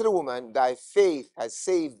said unto the woman, thy faith has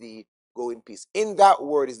saved thee, go in peace. In that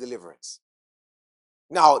word is deliverance.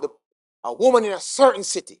 Now, a woman in a certain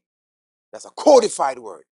city, that's a codified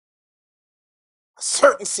word. A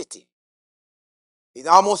certain city. It's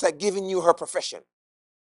almost like giving you her profession.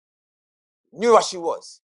 Knew what she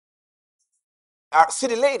was. A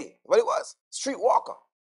city lady, what it was. Street walker.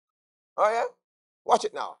 Oh yeah? Watch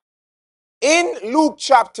it now. In Luke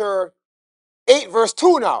chapter 8, verse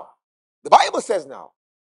 2 now, the Bible says now,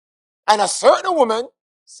 and a certain woman,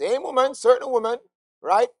 same woman, certain woman,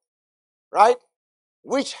 right? Right?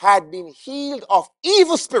 Which had been healed of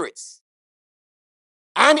evil spirits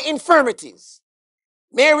and infirmities.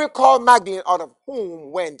 Mary called Magdalene, out of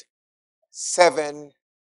whom went 7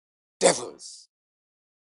 devils.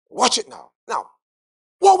 Watch it now. Now,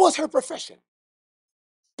 what was her profession?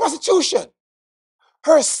 Prostitution.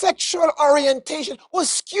 Her sexual orientation was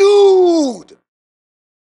skewed.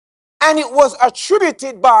 And it was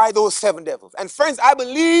attributed by those 7 devils. And friends, I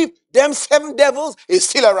believe them 7 devils is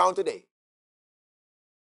still around today.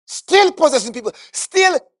 Still possessing people.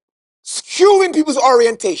 Still skewing people's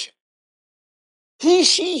orientation. He,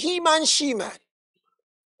 she, he man, she man.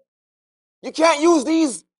 You can't use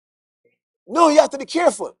these. No, you have to be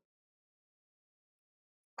careful.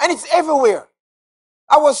 And it's everywhere.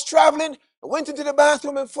 I was traveling, I went into the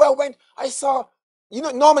bathroom, and before I went, I saw,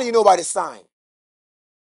 normally you know by the sign.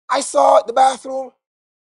 I saw the bathroom,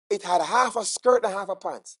 it had half a skirt and half a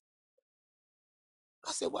pants.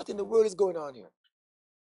 I said, what in the world is going on here?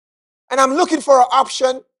 And I'm looking for an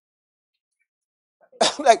option.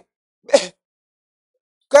 Like,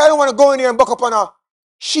 Because I don't want to go in there and buck up on a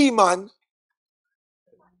she-man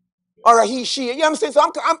or a he-she. You know what I'm saying? So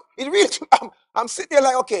it really, I'm sitting there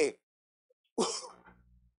like, okay, but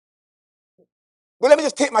let me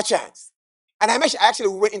just take my chance. And I actually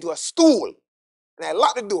went into a stool and I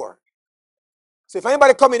locked the door. So if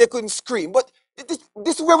anybody come in, they couldn't scream. But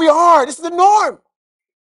this is where we are. This is the norm.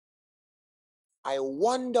 I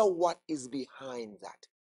wonder what is behind that.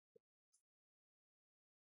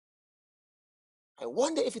 I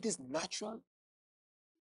wonder if it is natural.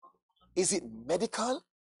 Is it medical?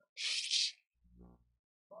 Shh.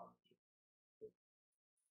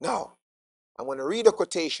 Now, I'm going to read a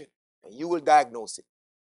quotation and you will diagnose it.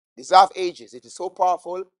 Dissolve ages. It is so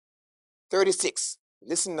powerful. 36.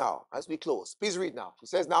 Listen now as we close. Please read now. It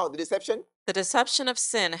says now the deception. The deception of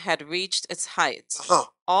sin had reached its height. Uh-huh.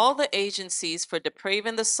 All the agencies for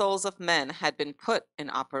depraving the souls of men had been put in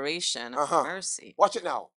operation. Uh-huh. Mercy. Watch it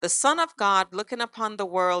now. The Son of God, looking upon the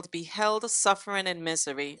world, beheld suffering and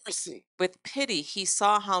misery. Mercy. With pity, he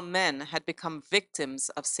saw how men had become victims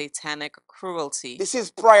of satanic cruelty. This is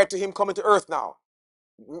prior to him coming to earth now.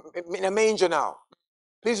 In a manger now.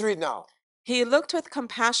 Please read now. He looked with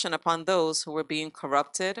compassion upon those who were being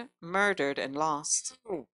corrupted, murdered, and lost.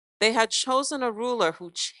 Mm. They had chosen a ruler who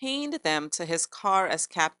chained them to his car as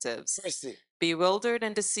captives. Mercy. Bewildered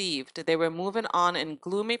and deceived, they were moving on in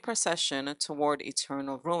gloomy procession toward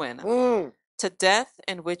eternal ruin, to death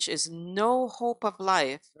in which is no hope of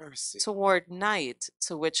life, Mercy. toward night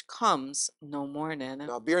to which comes no morning.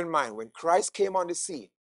 Now bear in mind, when Christ came on the scene,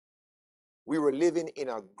 we were living in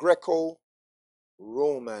a Greco-Roman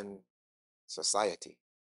society.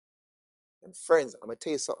 And friends, I'm going to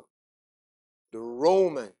tell you something. The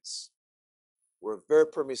Romans were very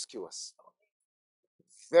promiscuous,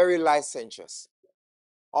 very licentious.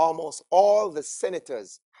 Almost all the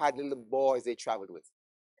senators had little boys they traveled with.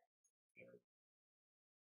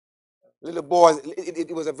 Little boys,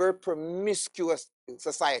 it was a very promiscuous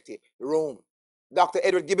society, Rome. Dr.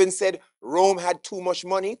 Edward Gibbons said Rome had too much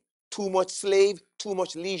money, too much slave, too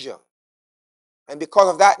much leisure. And because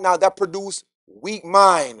of that, now that produced weak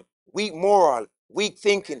mind, weak moral, weak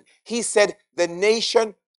thinking. He said the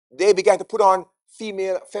nation, they began to put on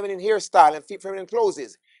feminine hairstyle and feminine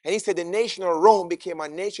clothes. And he said the nation of Rome became a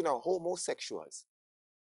nation of homosexuals.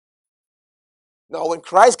 Now, when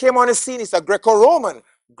Christ came on the scene, it's a Greco-Roman.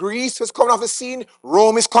 Greece was coming off the scene.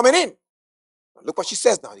 Rome is coming in. Look what she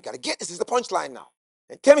says now. You got to get this. This is the punchline now.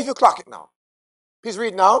 And tell me if you clock it now. Please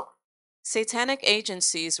read now. Satanic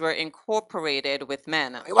agencies were incorporated with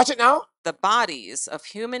men. Hey, watch it now. The bodies of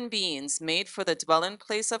human beings made for the dwelling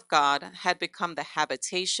place of God had become the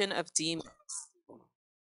habitation of demons.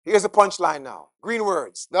 Here's the punchline now. Green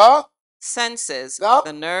words. The senses, the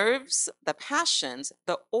the nerves, the passions,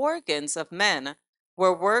 the organs of men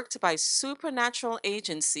were worked by supernatural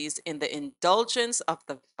agencies in the indulgence of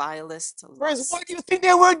the vilest friends, lust. what do you think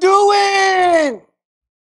they were doing?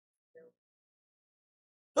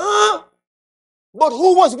 Huh? But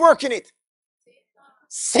who was working it?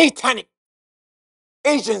 Satanic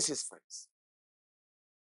agencies, friends.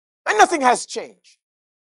 And nothing has changed.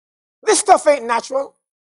 This stuff ain't natural.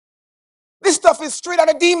 This stuff is straight out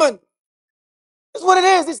of demon. That's what it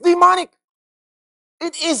is. It's demonic.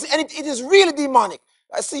 It is, and it is really demonic.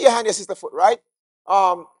 I see your hand, your sister foot, right?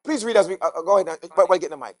 Please read as we go ahead. While getting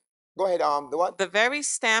the mic. Go ahead. The what? The very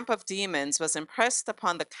stamp of demons was impressed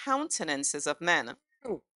upon the countenances of men.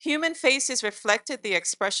 Human faces reflected the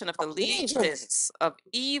expression of the legions of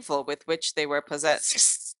evil with which they were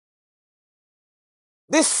possessed.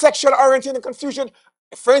 This sexual orientation and confusion,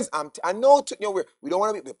 friends. I know we don't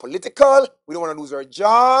want to be political. We don't want to lose our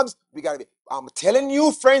jobs. We gotta be. I'm telling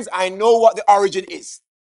you, friends. I know what the origin is.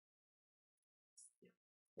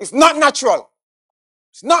 It's not natural.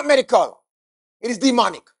 It's not medical. It is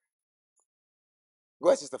demonic. Go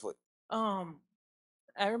ahead, Sister Foot.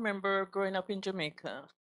 I remember growing up in Jamaica.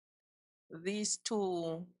 This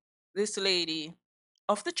lady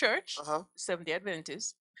of the church, Seventh-day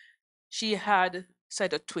Adventist, she had a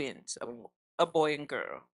set of twins, a boy and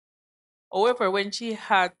girl. However, when she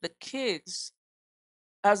had the kids,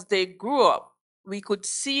 as they grew up, we could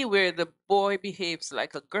see where the boy behaves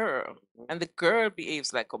like a girl and the girl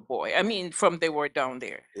behaves like a boy. I mean, from they were down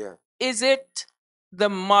there. Yeah. Is it the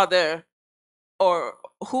mother or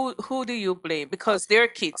who do you blame? Because they're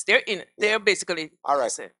kids. They're basically all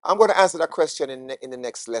right. I'm going to answer that question in the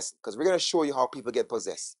next lesson because we're going to show you how people get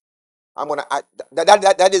possessed. I'm going to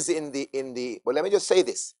that is in the. But let me just say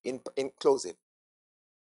this in closing.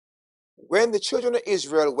 When the children of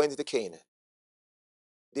Israel went to Canaan,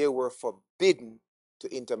 they were forbidden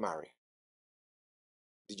to intermarry.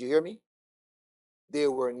 Did you hear me? They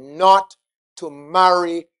were not to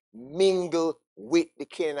marry, mingle with the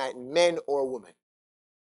Canaanite men or women.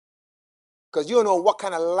 Because you don't know what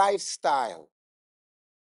kind of lifestyle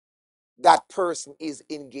that person is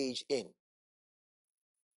engaged in.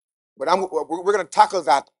 But we're going to tackle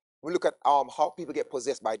that when we look at how people get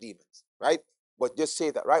possessed by demons, right? But just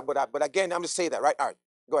say that, right? But again, I'm just saying that, right? All right,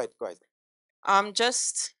 go ahead.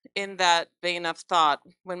 Just in that vein of thought,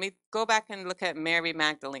 when we go back and look at Mary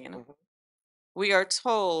Magdalene, we are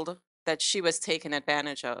told that she was taken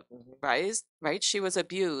advantage of, right? She was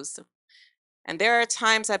abused. And there are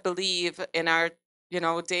times, I believe, in our,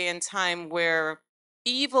 day and time where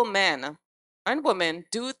evil men and women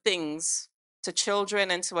do things to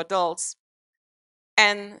children and to adults,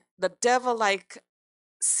 and the devil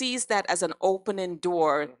sees that as an opening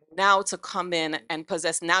door now to come in and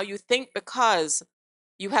possess. Now you think because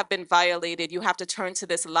you have been violated, you have to turn to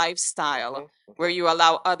this lifestyle where you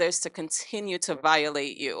allow others to continue to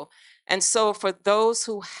violate you. And so for those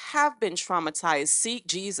who have been traumatized, seek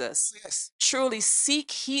Jesus. Yes. Truly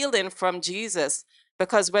seek healing from Jesus,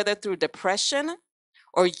 because whether through depression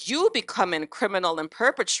or you becoming criminal and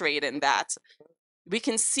perpetrating that, we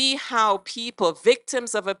can see how people,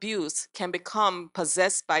 victims of abuse, can become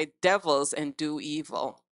possessed by devils and do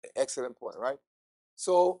evil. Excellent point, right?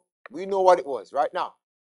 So we know what it was, right? Now,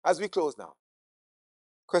 as we close now,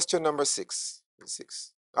 question number 6.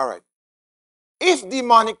 All right. If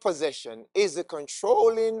demonic possession is the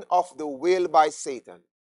controlling of the will by Satan,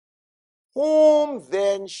 whom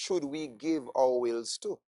then should we give our wills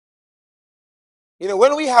to?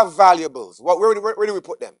 When we have valuables, where do we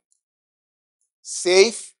put them?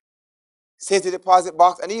 Safe, safety deposit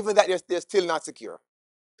box, and even that they're still not secure.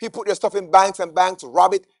 People put their stuff in banks and banks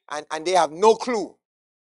rob it, and they have no clue.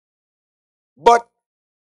 But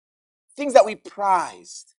things that we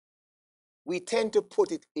prized, we tend to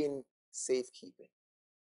put it in safekeeping.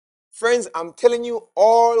 Friends, I'm telling you,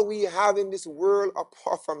 all we have in this world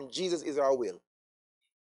apart from Jesus is our will.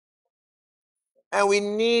 And we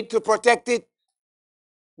need to protect it,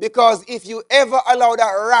 because if you ever allow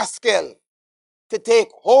that rascal to take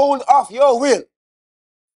hold of your will,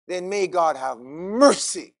 then may God have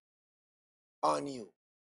mercy on you.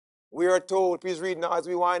 We are told, please read now as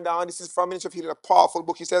we wind down. This is from Ministry of Healing, a powerful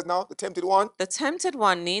book. He says now, The Tempted One. The tempted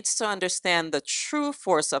one needs to understand the true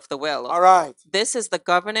force of the will. All right. This is the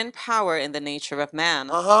governing power in the nature of man.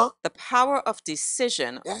 The power of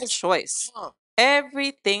decision, of choice.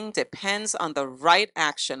 Everything depends on the right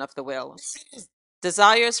action of the will.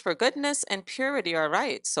 Desires for goodness and purity are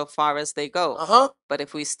right so far as they go. But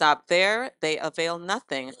if we stop there, they avail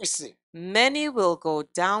nothing. Many will go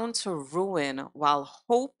down to ruin while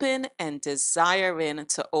hoping and desiring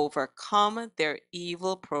to overcome their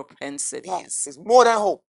evil propensities. Yes, it's more than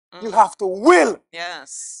hope. You have to will.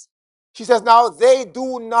 Yes. She says now, they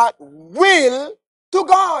do not will to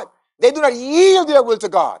God. They do not yield their will to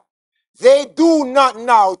God. They do not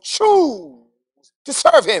now choose to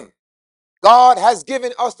serve him. God has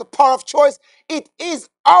given us the power of choice. It is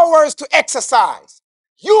ours to exercise.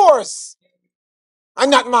 Yours and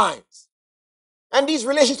not mine. And these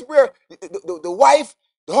relationships where the wife,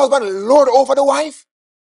 the husband lord over the wife,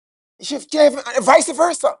 and vice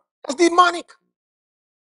versa. That's demonic.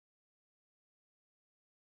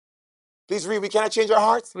 Please read, we cannot change our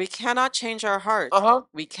hearts. We cannot change our heart.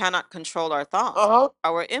 We cannot control our thoughts,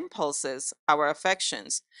 our impulses, our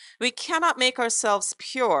affections. We cannot make ourselves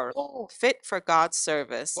pure, fit for God's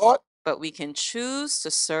service. But we can choose to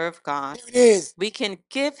serve God. There it is. We can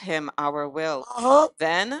give him our will.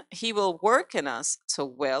 Then he will work in us to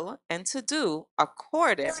will and to do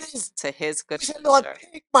according to his good pleasure. Lord,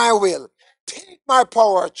 take my will. Take my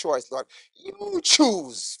power of choice, Lord. You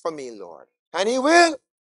choose for me, Lord. And he will.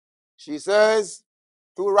 She says,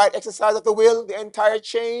 through right exercise of the will, the entire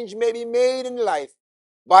change may be made in life.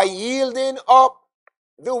 By yielding up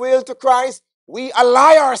the will to Christ, we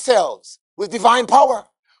ally ourselves with divine power.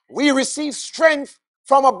 We receive strength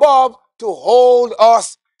from above to hold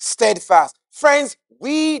us steadfast. Friends,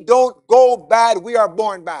 we don't go bad, we are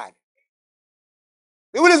born bad.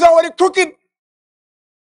 The will is already crooked.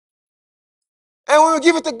 And when we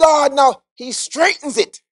give it to God now, he straightens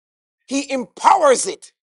it. He empowers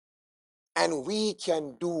it. And we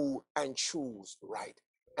can do and choose right.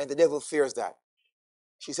 And the devil fears that.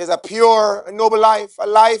 She says a pure and noble life, a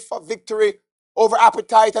life of victory over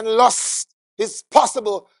appetite and lust is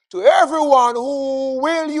possible to everyone who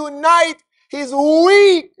will unite his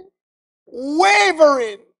weak,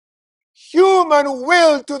 wavering, human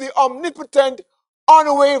will to the omnipotent,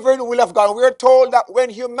 unwavering will of God. We are told that when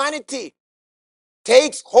humanity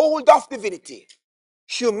takes hold of divinity,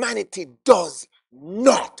 humanity does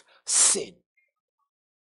not sin.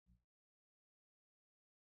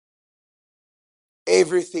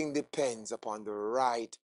 Everything depends upon the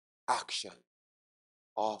right action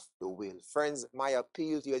of the will. Friends, my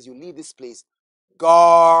appeal to you as you leave this place,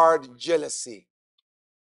 guard jealousy,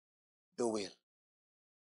 the will.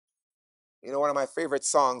 You know, one of my favorite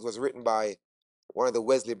songs was written by one of the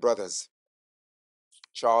Wesley brothers,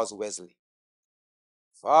 Charles Wesley.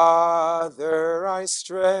 Father, I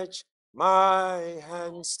stretch my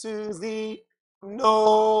hands to thee,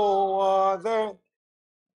 no other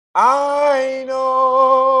I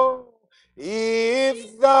know.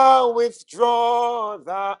 If thou withdraw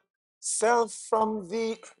thyself from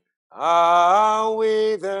thee,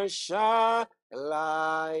 whither shall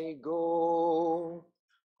I go?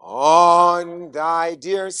 On thy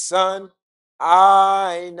dear Son,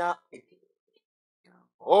 I now.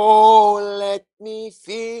 Oh, let me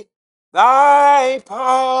feel thy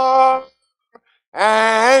power,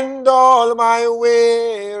 and all my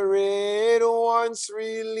wearied ones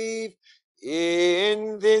relieve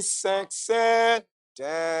in this accepted.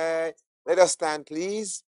 Let us stand,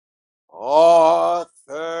 please.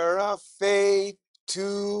 Author of faith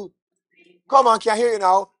to. Come on, can I hear you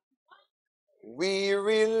now? We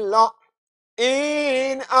rely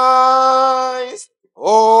in eyes.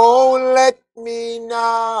 Oh, let me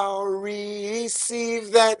now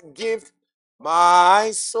receive that gift,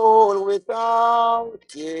 my soul without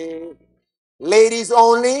give. Ladies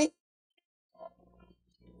only.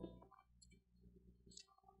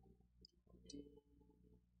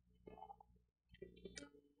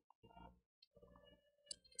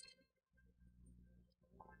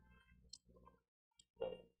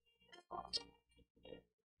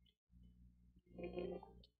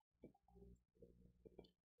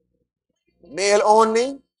 Male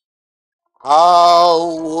only.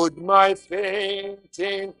 How would my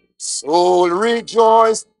fainting soul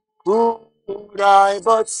rejoice, could I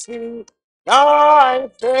but see thy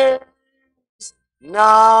face?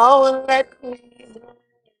 Now let me hear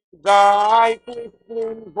thy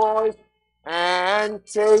quickening voice and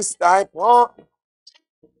taste thy palm.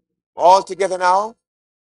 All together now.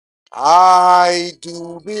 I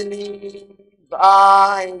do believe,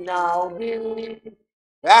 I now believe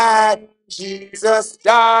that Jesus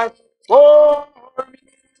died for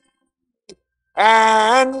me,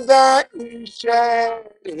 and that he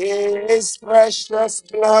shed his precious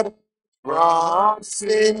blood from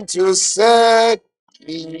sin to set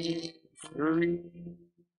me free.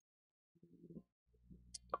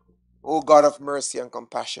 O God of mercy and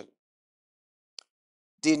compassion,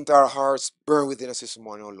 didn't our hearts burn within us this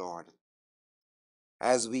morning, O Lord,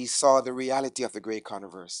 as we saw the reality of the great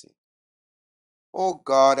controversy? O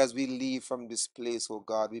God, as we leave from this place, O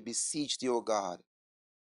God, we beseech thee, O God,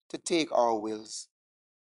 to take our wills.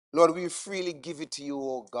 Lord, we freely give it to you,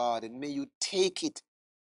 O God, and may you take it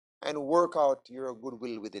and work out your good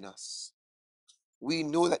will within us. We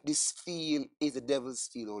know that this field is the devil's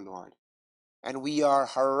field, O Lord, and we are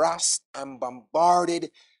harassed and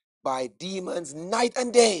bombarded by demons night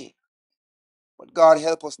and day. But God,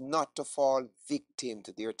 help us not to fall victim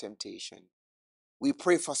to their temptation. We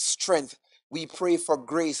pray for strength. We pray for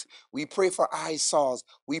grace. We pray for eyesalves.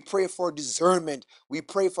 We pray for discernment. We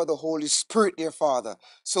pray for the Holy Spirit, dear Father,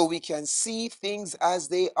 so we can see things as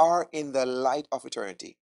they are in the light of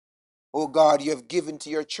eternity. Oh God, you have given to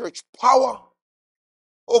your church power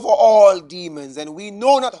over all demons, and we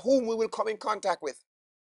know not whom we will come in contact with.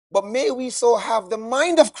 But may we so have the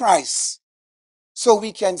mind of Christ, so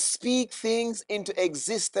we can speak things into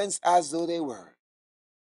existence as though they were.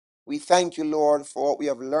 We thank you, Lord, for what we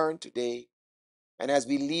have learned today. And as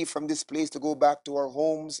we leave from this place to go back to our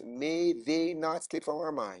homes, may they not slip from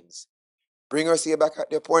our minds. Bring us here back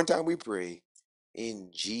at the appointed time, we pray,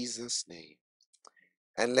 in Jesus' name.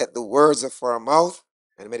 And let the words of our mouth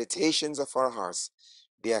and meditations of our hearts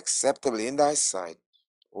be acceptable in thy sight,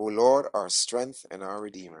 O Lord, our strength and our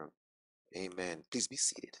Redeemer. Amen. Please be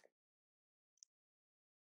seated.